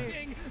this guy.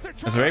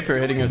 There's Rapier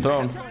hitting your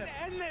throne. They're trying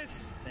to end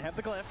this. They have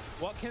the glyph.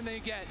 What can they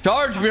get?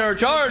 Charge, Pure,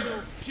 charge!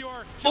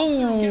 Pure.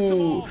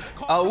 Ooh,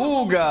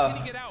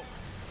 Auga.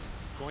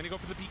 Going to go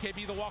for the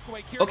BKB, the walk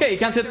away. Okay, he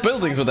can't hit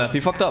buildings with that. He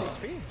fucked up.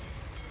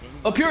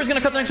 Oh, Pure is gonna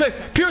cut the next wave.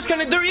 Pure's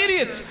gonna... They're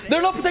idiots!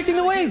 They're not protecting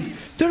the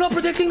wave! They're not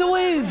protecting the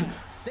wave!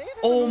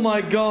 Oh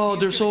my god,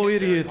 they're so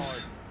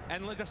idiots.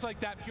 And just like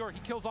that, Pure, he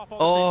kills off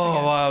all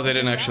Oh wow, they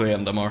didn't actually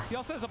end Ammar.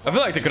 I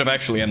feel like they could have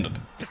actually ended.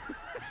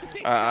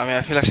 I mean,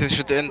 I feel like they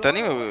should end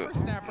anyway.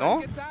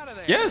 No?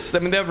 Yes, I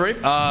mean they have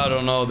rape. I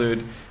don't know,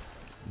 dude.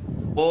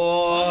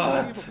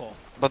 What?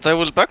 But I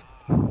will back.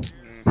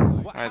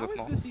 I don't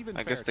know.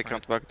 I guess they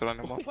can't backdoor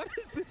anymore. What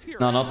is this here?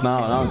 No, not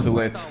now. Now it's too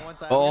late.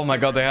 Oh my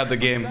god, they had the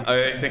game.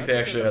 I think they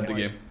actually had the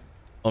game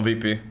on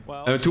VP.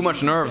 Too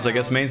much nerves, I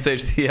guess. Main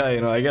stage TI,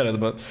 you know, I get it,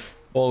 but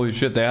holy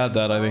shit, they had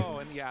that, I think. Oh,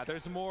 and yeah,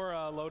 there's more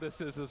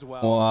Lotuses as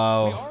well.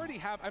 Wow. We already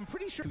have, I'm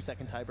pretty sure.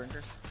 2-second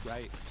tiebreaker.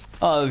 Right.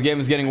 Oh, this game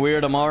is getting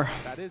weird, Ammar.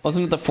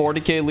 Wasn't it the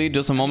 40k lead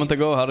just a moment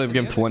ago? How did it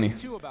become 20?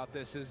 Too about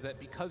this is that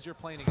because you're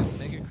playing against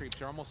mega creeps,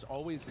 you're almost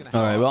always going to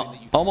Alright, well,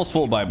 almost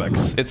full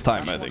buybacks. It's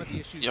time, I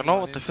think. You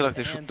know what I feel like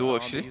they should do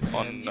actually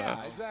on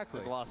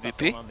Exactly.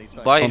 VP?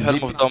 Buy On Helm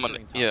VP? of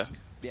Dominate. Yeah.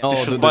 Oh,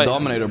 should the buy-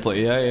 Dominator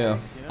play. Yeah.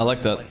 I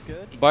like that.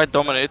 Buy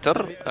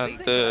Dominator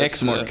and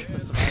X-Mark.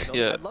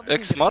 Yeah,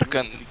 X-Mark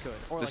and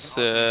this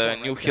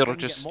new hero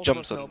just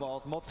jumps and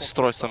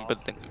destroys some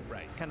building.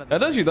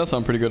 That actually does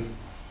sound pretty good.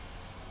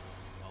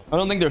 I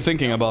don't think they're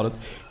thinking about it.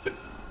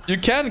 You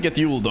can get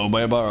Yule though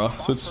by Ibarra,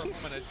 so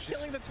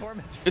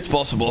it's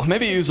possible.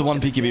 Maybe use the one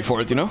PKB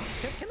for it, you know?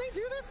 Can they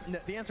do this? No,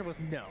 the answer was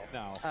no.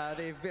 No.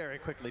 They very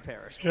quickly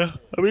perished. Yeah,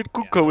 I mean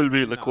Kunkka will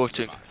be like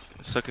watching.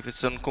 It's like if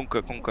it's on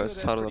Kunkka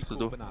is harder to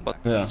do. But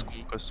Yeah. since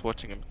Kunkka is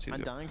watching him, it's easier.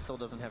 Undying still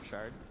doesn't have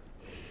shard.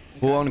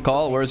 Who on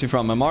call? Where is he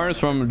from? Ammar is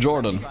from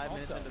Jordan. 5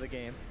 minutes into the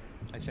game.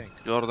 I think.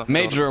 Jordan.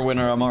 Major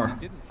winner Ammar.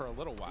 Didn't for a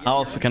little while. How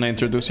else can I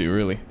introduce you,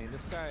 really? I mean,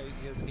 this guy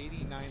is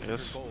 89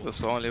 Yes, gold. that's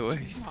the only way.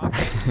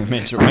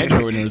 Major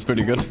winner is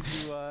pretty good.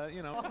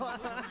 You know,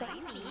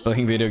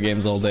 Playing video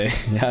games all day.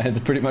 Yeah, I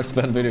pretty much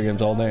spend video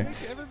games all day.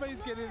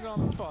 everybody's getting it on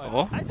the fun.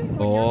 Oh,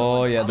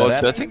 Oh, yeah. Both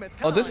That, betting?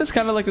 oh, this is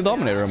kind of like the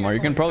Dominator, Ammar. You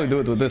can probably do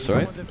it with this,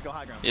 right?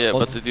 yeah,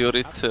 Was- but did you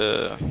read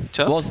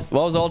chat? What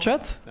was all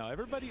chat? Now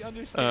everybody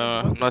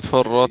understands what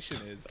Nightfall the wrote,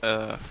 situation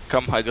is.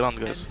 come high ground,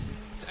 guys.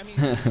 I mean,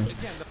 again,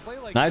 the play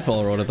like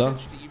Nightfall wrote it, though. to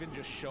even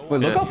just show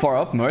Wait, look Yeah. how far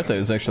up Muerta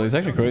is, actually. It's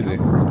actually crazy.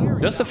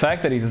 Just the fact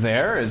that he's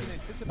there is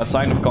a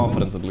sign of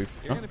confidence, at least.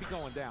 you're You know? going to be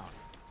going down.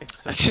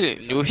 Actually,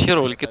 new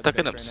hero will get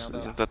items.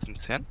 Isn't that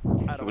insane?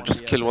 He will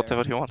just kill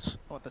whatever he wants.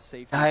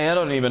 I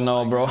don't even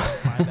know, bro.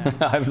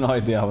 I have no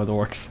idea how it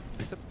works.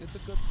 It's a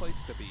good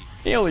place to be.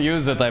 He'll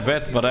use it, I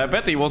bet, but I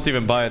bet he won't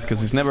even buy it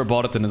because he's never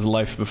bought it in his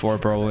life before,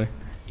 probably.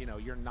 You know,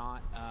 you're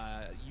not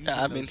using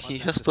Yeah, I mean, those he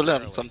has to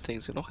learn some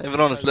things, you know?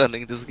 Everyone is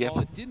learning this game.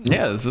 Well, it didn't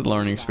Yeah, work this is a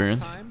learning last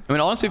experience. time. I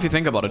mean, honestly, if you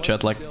think about it,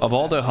 chat, like, of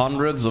all the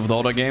hundreds of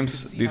Dota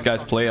games these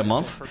guys play a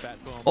month,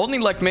 only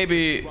like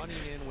maybe... Running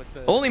in with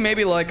the Only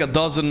maybe like a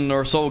dozen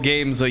or so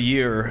games a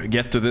year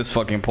get to this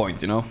fucking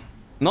point, you know?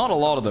 Not a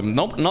lot of them.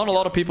 Not a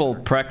lot of people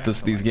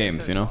practice these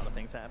games, you know?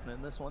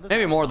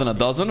 Maybe more than a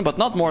dozen, but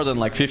not more than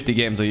like 50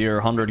 games a year,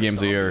 100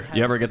 games a year.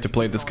 You ever get to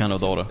play this kind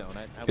of Dota.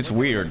 It's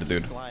weird,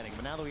 dude.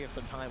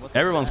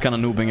 Everyone's kind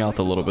of noobing out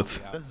a little bit.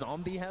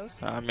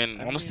 I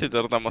mean, honestly,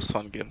 they're the most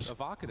fun games.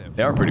 evocative.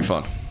 They are pretty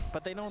fun.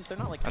 But they're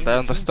not like And I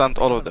understand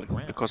all of them,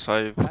 because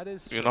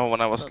you know,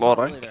 when I was low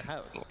rank,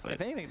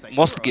 like,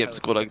 most games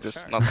go like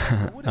this, not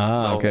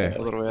Ah, okay.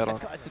 the other way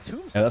around. It's a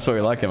tombstone. Yeah, that's why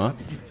you like him, huh?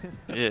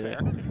 Yeah.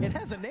 It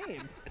has a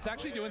name. It's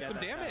actually doing some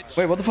damage.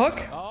 Wait, what the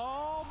fuck?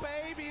 Oh,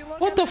 baby, look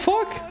What at the this.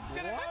 fuck? It's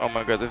gonna happen. Oh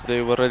my god, if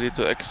they were ready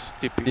to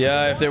XTP.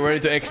 Yeah, if they're ready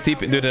to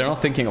XTP. Dude, they're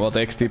not thinking about the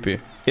XTP.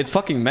 It's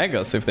fucking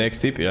megas if they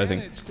XTP, I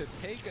think. Managed to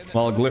take an-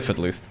 Well, Glyph at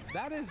least.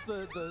 That is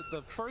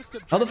the first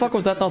How the fuck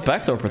was that not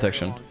backdoor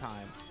protection?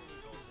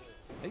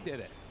 They did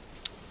it.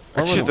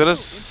 Actually, there is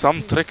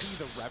some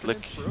tricks,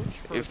 like,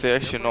 if they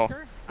actually know.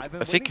 I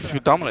think if you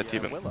dominate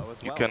even,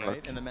 you can,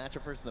 like...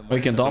 Oh,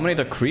 you can dominate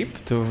a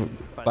creep to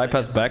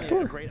bypass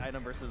backdoor?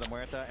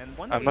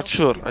 I'm not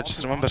sure, I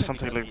just remember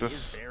something like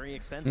this.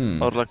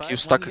 Hmm. Or like you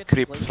stuck a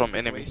creep from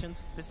enemy.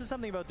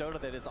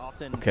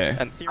 Okay.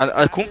 And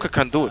Akunka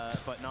can do it,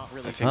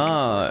 I think.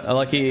 Ah,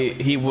 like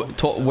he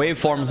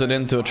waveforms it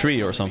into a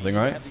tree or something,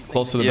 right?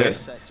 Close to the Yeah.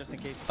 base.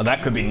 Oh,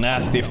 that could be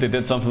nasty if they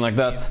did something like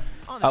that.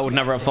 I would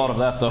never have thought of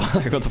that though.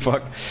 Like, what the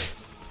fuck?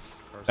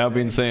 That would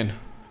be insane.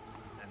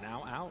 And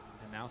now out,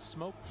 and now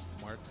smoke.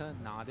 Muerta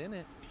not in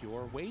it.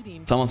 Pure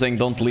waiting. Someone saying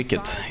don't leak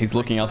it. He's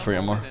looking out for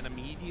you more. And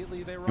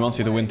immediately they He wants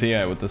you to win run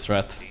away. TI with this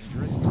strat.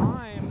 Dangerous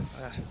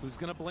times. Who's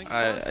gonna blink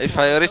first? If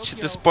I reach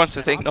this point,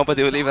 I think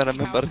nobody will even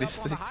remember these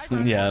things.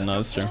 Yeah, no,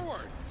 that's true.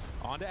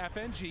 On to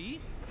FNG.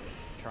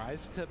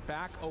 Tries to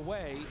back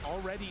away,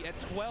 already at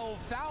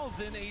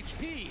 12,000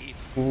 HP.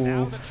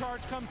 Now the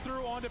charge comes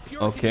through onto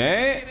Pure.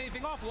 Okay.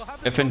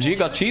 FNG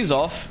got cheese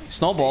off.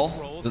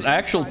 Snowball. The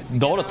actual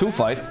Dota 2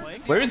 fight.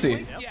 Where is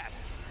he?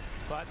 Yes.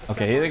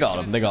 Okay, they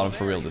got him. They got him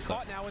for real this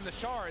time. Now in the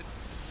shards.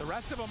 The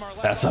rest of them are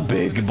That's a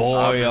big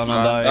boy on a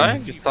Dying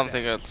dying. is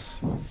something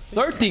else.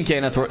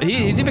 13k net worth.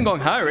 He's even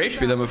going higher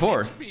HP than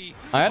before.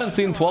 I hadn't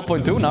seen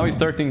 12.2, now he's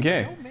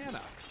 13k.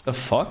 The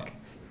fuck?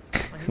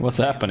 What's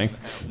happening?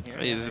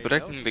 He's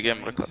breaking the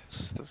game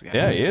records, this game.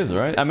 Yeah, he is,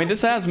 right? I mean,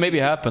 this has maybe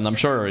happened, I'm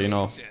sure, you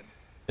know.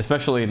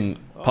 Especially in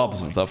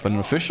pubs and stuff, but in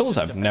officials,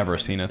 I've never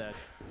seen it.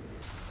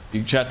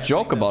 You chat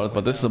joke about it,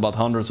 but this is about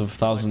hundreds of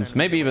thousands,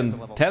 maybe even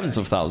tens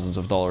of thousands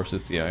of dollars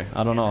this TI.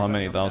 I don't know how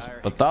many thousands,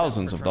 but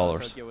thousands of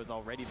dollars.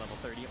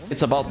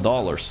 It's about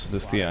dollars,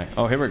 this TI.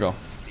 Oh, here we go.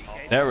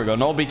 There we go,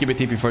 no BKB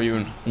TP for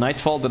you.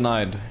 Nightfall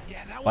denied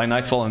by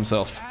Nightfall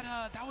himself.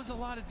 That was a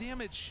lot of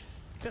damage.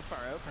 Bit far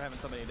out for having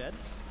somebody dead.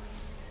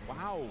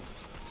 Wow.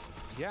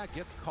 Yeah,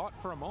 gets caught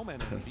for a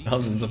moment. And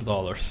Thousands of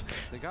dollars.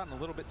 They've gotten a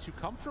little bit too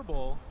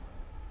comfortable.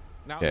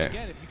 Now, Yeah.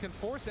 again, if you can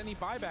force any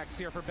buybacks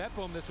here for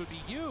BetBoom, this would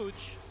be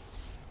huge.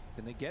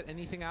 Can they get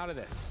anything out of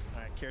this?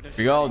 Here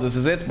we go, this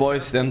is it,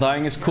 boys. The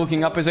Undying is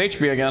cooking up his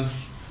HP again.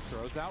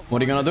 Throws out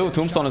What are you gonna do?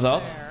 Tombstone is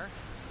out.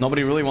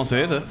 Nobody really wants to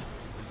hit it.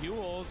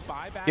 Yules,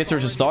 buyback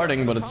Hitters is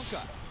starting, but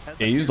it's...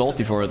 Yeah, he used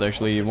ulti for it,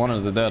 actually. He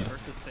wanted it dead.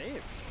 Versus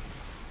save.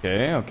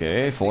 Okay,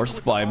 okay.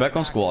 Forced buyback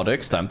on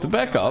Squadix. Time to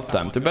back up.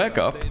 Time to back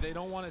up. They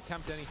don't want to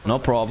attempt any No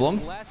further. problem.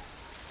 Unless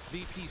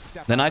VP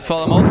step The up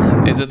Nightfall there.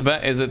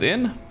 emote. Is it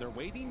in? They're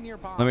waiting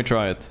nearby. Let me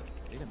try it.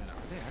 Wait a minute,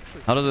 are they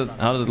actually...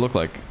 How does it look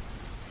like?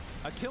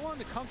 A kill on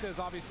the Kunkka is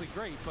obviously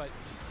great, but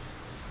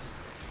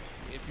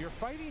if you're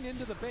fighting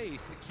into the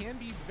base, it can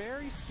be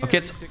very scary, Okay,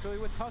 it's...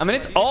 particularly with I mean,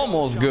 it's Tusker.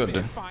 almost Jump in,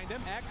 good. find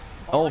him, X,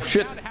 Oh already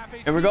shit. down to half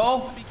Here we HP.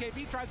 go.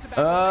 BKB tries to back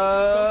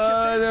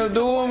away. Go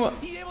Doom.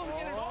 He able to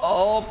get it off.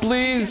 Oh,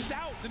 please.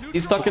 Gets out. The neutral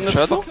He's stuck in the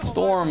Shadow?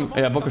 storm.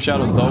 Yeah, Book of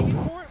Shadows, though.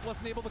 before it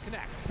wasn't able to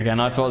connect. Okay,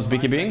 Nightfall is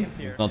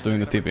BKBing. Not doing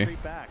the TP.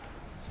 Retreat back.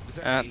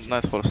 And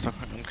Nightfall is stuck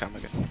on cam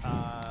again.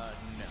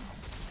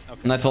 No.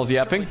 Nightfall's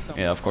yapping?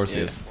 Yeah, of course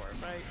he is.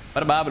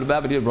 Roshan, He's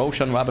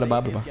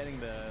getting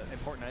the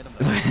important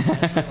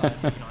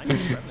item.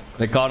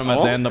 They caught him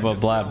at the end of a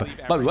blab.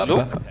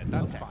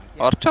 That's fine.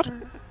 Archer?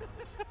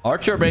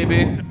 Archer,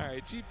 baby.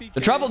 Alright, GPK.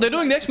 The travel, they're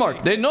doing the X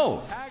mark. They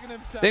know.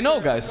 They know,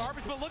 guys.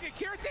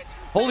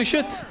 Holy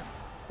shit.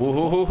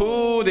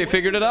 Ooh, they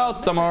figured it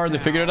out, Ammar. They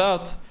figured it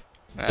out.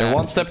 They're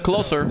one step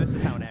closer.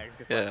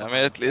 Yeah,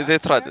 I mean, they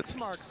tried it.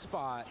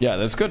 Yeah,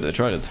 that's good. They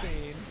tried it.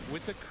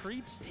 With the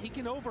creeps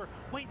taking over.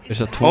 Wait,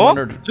 There's a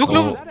 200. Look,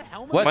 look.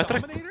 What? My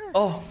trick.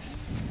 Oh.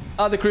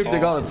 Ah, the creep, they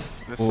got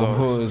it.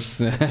 Oh,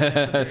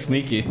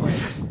 sneaky.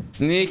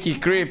 Sneaky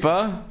creep,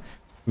 huh?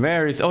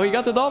 Very. Oh, he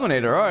got the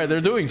Dominator. Alright,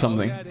 they're doing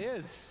something.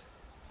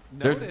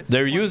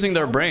 They're using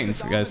their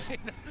brains, guys.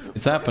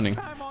 It's happening.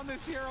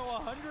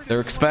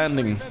 They're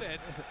expanding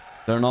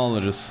their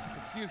knowledges.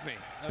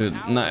 Dude,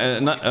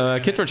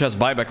 Kittredge has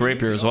buyback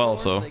rapier as well,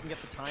 so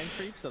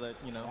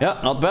yeah,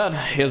 not bad.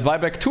 He has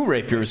buyback 2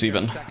 rapiers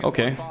even.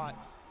 Okay,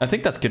 I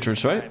think that's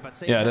Kittredge, right?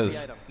 Yeah, it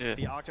is. Yeah.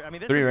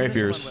 3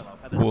 rapiers.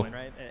 Cool.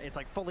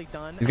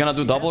 He's gonna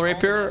do double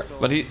rapier,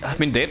 but I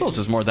mean, Daedalus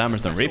is more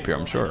damage than rapier,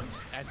 I'm sure.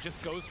 And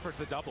just goes for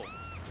the double,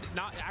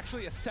 not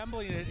actually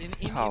assembling it in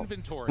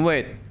inventory.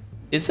 Wait,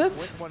 is it?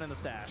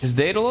 Is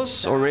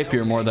Daedalus or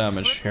rapier more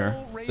damage here?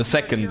 The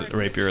second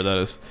rapier, that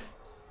is.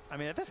 I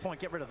mean, at this point,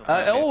 get rid of the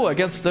Oh,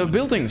 against the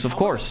buildings, of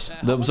course.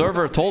 The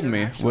observer told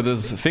me with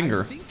his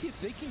finger.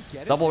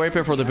 Double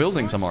rapier for the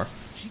buildings, Ammar.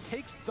 She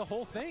takes the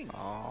whole thing.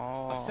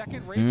 Oh. A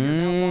second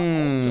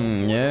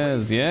rapier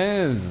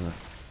Yes.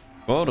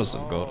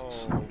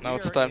 Gods. Now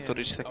it's time to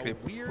reach the creep.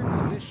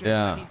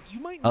 Yeah.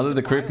 How did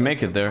the creep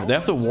make it there? They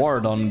have to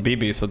ward on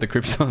BB so the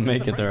creeps don't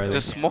make it there.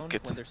 Just smoke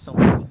it.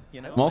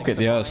 Smoke it,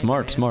 yeah,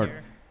 smart.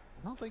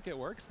 I don't think it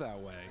works that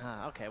way.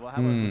 Okay, well,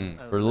 how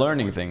about, We're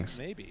learning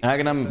things.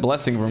 Aghanim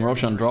blessing from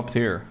Roshan dropped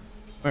here.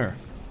 Where?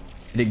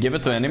 Did he give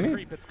it to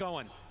enemy? It's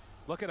going.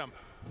 Look at him.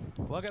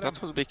 Look at him.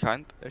 That would be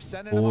kind.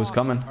 Oh, he's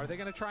coming. Are they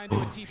going to try and do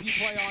a TP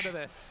play onto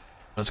this?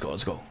 Let's go.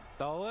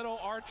 The little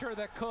archer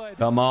that could.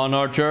 Come on,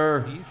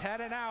 Archer. He's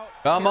heading out.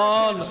 Come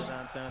on.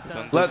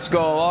 Let's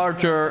go,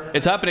 Archer.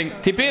 It's happening.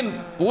 TP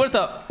in. What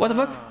the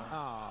fuck?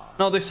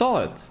 No, they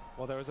saw it.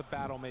 Well, there was a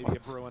battle maybe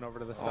brewing over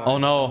to the side. Oh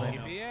no.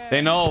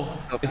 They know.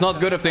 It's not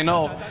good if they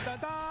know.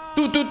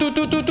 Two.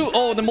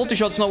 Oh, the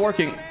multi-shot's not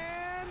working.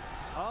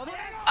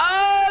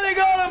 Ah, they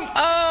got him.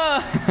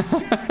 Ah.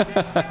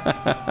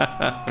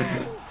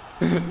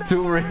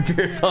 2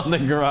 rapiers on the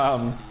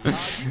ground.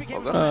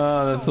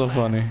 Oh, that's so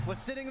funny. Was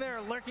sitting there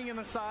lurking in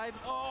the side.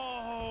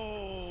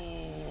 Oh,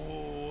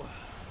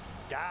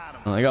 got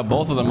him. I got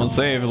both of them on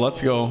save. Let's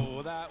go.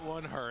 Oh, that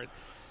one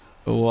hurts.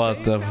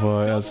 What the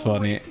fuck? That's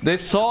funny. They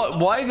saw.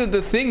 Why did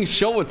the thing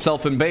show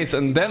itself in base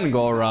and then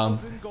go around?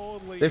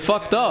 They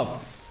fucked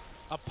up.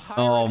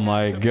 Oh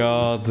my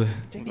god. The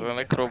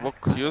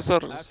Necrobook user?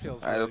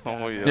 I don't know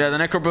who he is. Yeah, the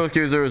Necrobook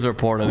user is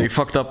reported. He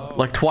fucked up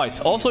like twice.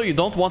 Also, you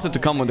don't want it to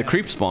come with the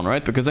creep spawn,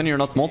 right? Because then you're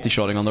not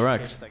multi-shotting on the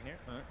racks.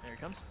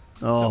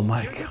 Oh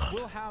my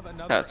god.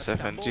 That's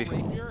FNG.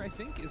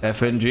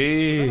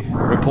 FNG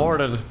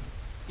reported.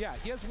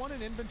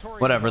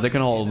 Whatever, they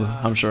can hold,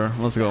 I'm sure.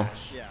 Let's go.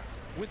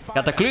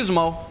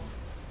 Cataclysmo.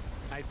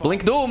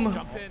 Blink Doom.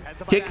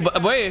 Kick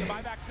away.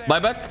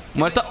 Buyback.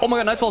 Muerta. Oh my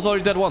god, Nightfall's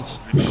already dead once.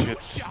 Shit,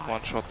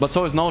 one shot. But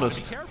so is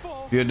Noticed. I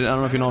don't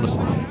know if you noticed.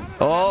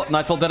 Oh,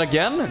 Nightfall dead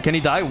again? Can he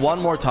die one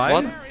more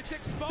time?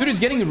 What? Dude, he's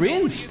getting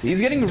rinsed. He's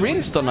getting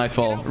rinsed on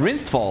Nightfall.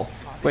 Rinsed fall.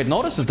 Wait,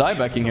 Notice is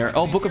diebacking here.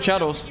 Oh, Book of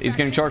Shadows. He's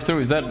getting charged through.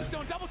 He's dead.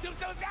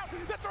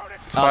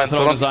 Ah,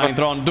 Throne is dying.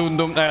 Throne. Doom.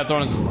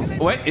 Throne is...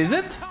 Wait, is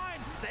it?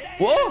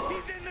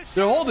 Whoa!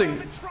 They're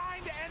holding.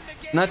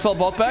 Nightfall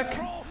bought back.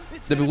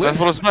 Did we win?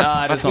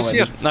 Nightfall's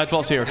here.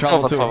 Nightfall's here.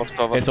 Travel too.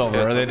 It's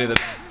over. They did it.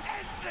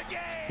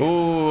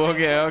 Ooh,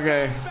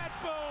 okay.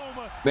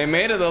 They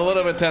made it a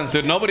little bit tense,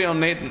 dude. Nobody on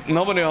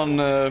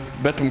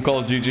Betcom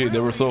called GG. They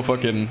were so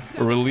fucking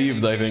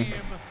relieved, I think.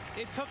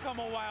 It took them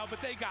a while, but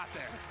they got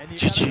there.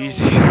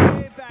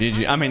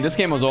 GG. I mean, this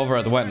game was over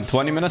at when?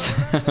 20 minutes?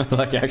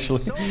 Like, actually.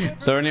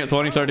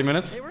 30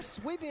 minutes?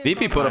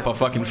 VP put up a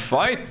fucking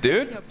fight,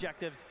 dude.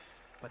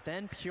 But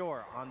then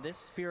Pure on this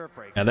Spirit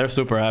Breaker. Yeah, they're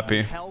super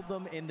happy. Held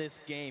them in this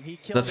game. He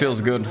killed That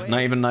feels good. Not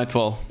even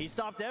Nightfall. He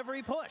stopped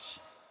every push.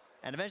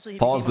 And eventually he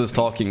Pause this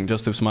talking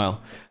just to smile.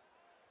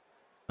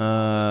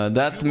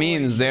 That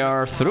means they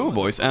are through,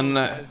 boys. And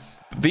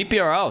VP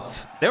are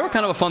out. They were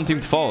kind of a fun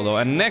team to follow, though.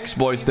 And next,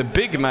 boys, the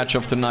big match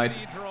of tonight.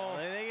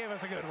 They gave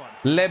us a good one.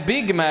 Le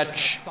big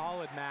match.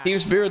 Team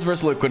Spirit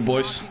versus Liquid,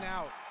 boys.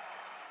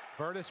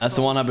 That's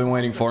the one I've been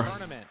waiting for.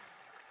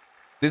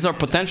 These are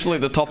potentially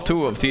the top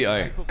 2 of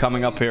TI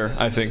coming up here,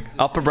 I think.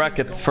 Upper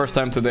bracket, first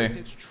time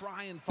today.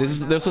 This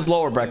is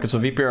lower bracket, so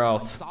VP are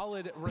out.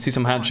 Let's see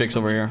some handshakes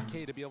over here.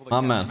 My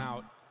man.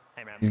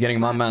 He's getting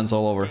my mans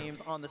all over.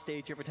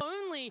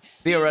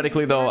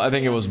 Theoretically, though, I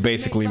think it was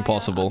basically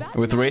impossible.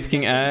 With Wraith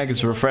King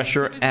Ags,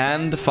 Refresher,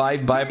 and 5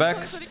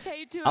 buybacks.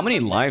 How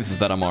many lives is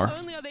that, Ammar?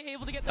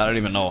 I don't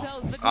even know.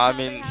 I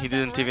mean, he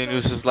didn't even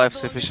use his life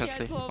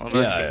sufficiently on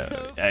that game.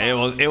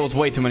 Yeah, it was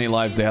way too many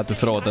lives they had to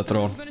throw at that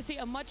throne.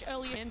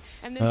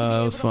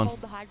 That was fun.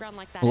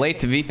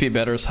 Late VP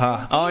betters,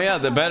 huh? Oh yeah,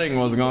 the betting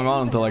was going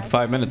on until like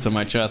 5 minutes in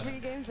my chat.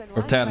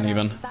 Or 10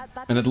 even.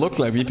 And it looked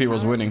like VP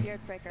was winning.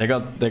 They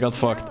got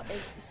fucked.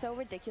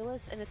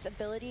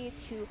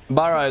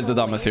 Bara is the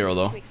dumbest hero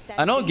though.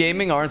 I know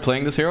gaming aren't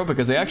playing this hero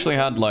because they actually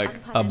had like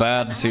a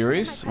bad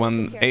series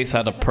when Ace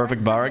had a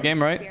perfect Bara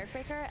game, right?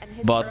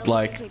 But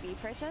like,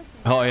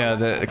 oh yeah,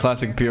 the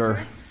classic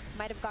pure.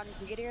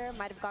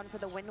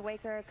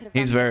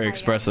 He's very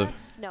expressive.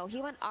 No,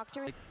 he went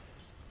Octarine.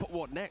 But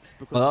what next?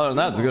 Well,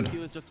 that's good. He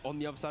was just on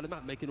the other side of the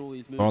map making all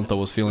these moves. Toronto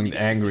was feeling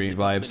angry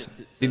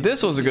vibes. See,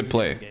 this was a good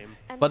play.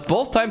 But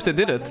both times they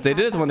did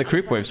it when the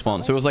creep wave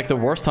spawned, so it was like the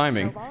worst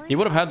timing. He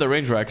would have had the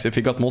range racks if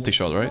he got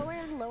multi-shot, right?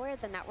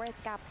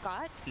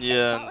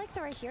 Yeah,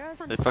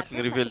 they fucking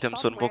revealed him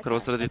soon. Poker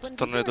was ready to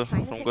tornado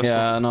from Gorgc.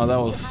 Yeah, no, that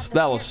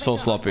was so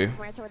sloppy.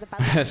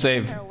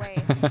 Save.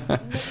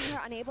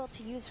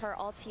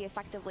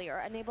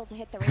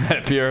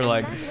 Pure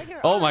like,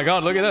 oh my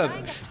god, look at that.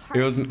 He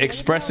was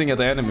expressing at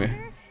the enemy.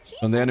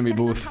 On the enemy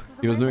booth.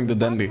 He was doing the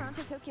dandy.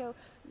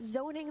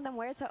 Zoning the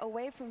Muerta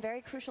away from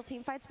very crucial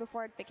team fights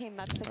before it became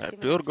that 60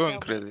 Pure going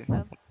crazy.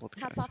 So,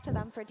 hats off to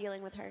them for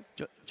dealing with her.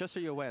 Just so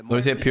you're aware, what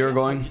is it, Pure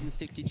going?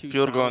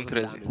 Pure going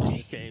crazy.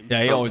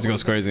 Yeah, he always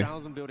goes crazy.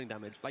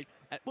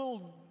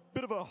 Well,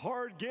 bit of a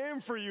hard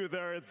game for you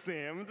there, it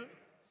seemed.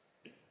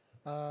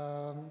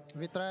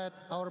 We tried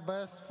our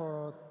best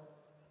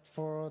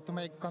to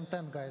make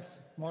content, guys.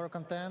 More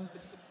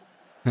content,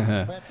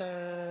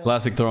 better.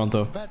 Classic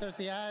Toronto. Better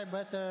TI,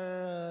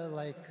 better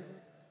like.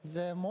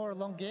 The more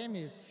long game,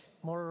 it's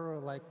more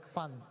like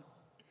fun.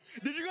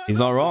 Did you guys He's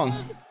not wrong.